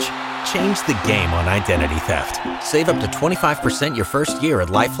Package. Change the game on identity theft. Save up to 25% your first year at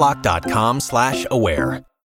LifeLock.com/aware.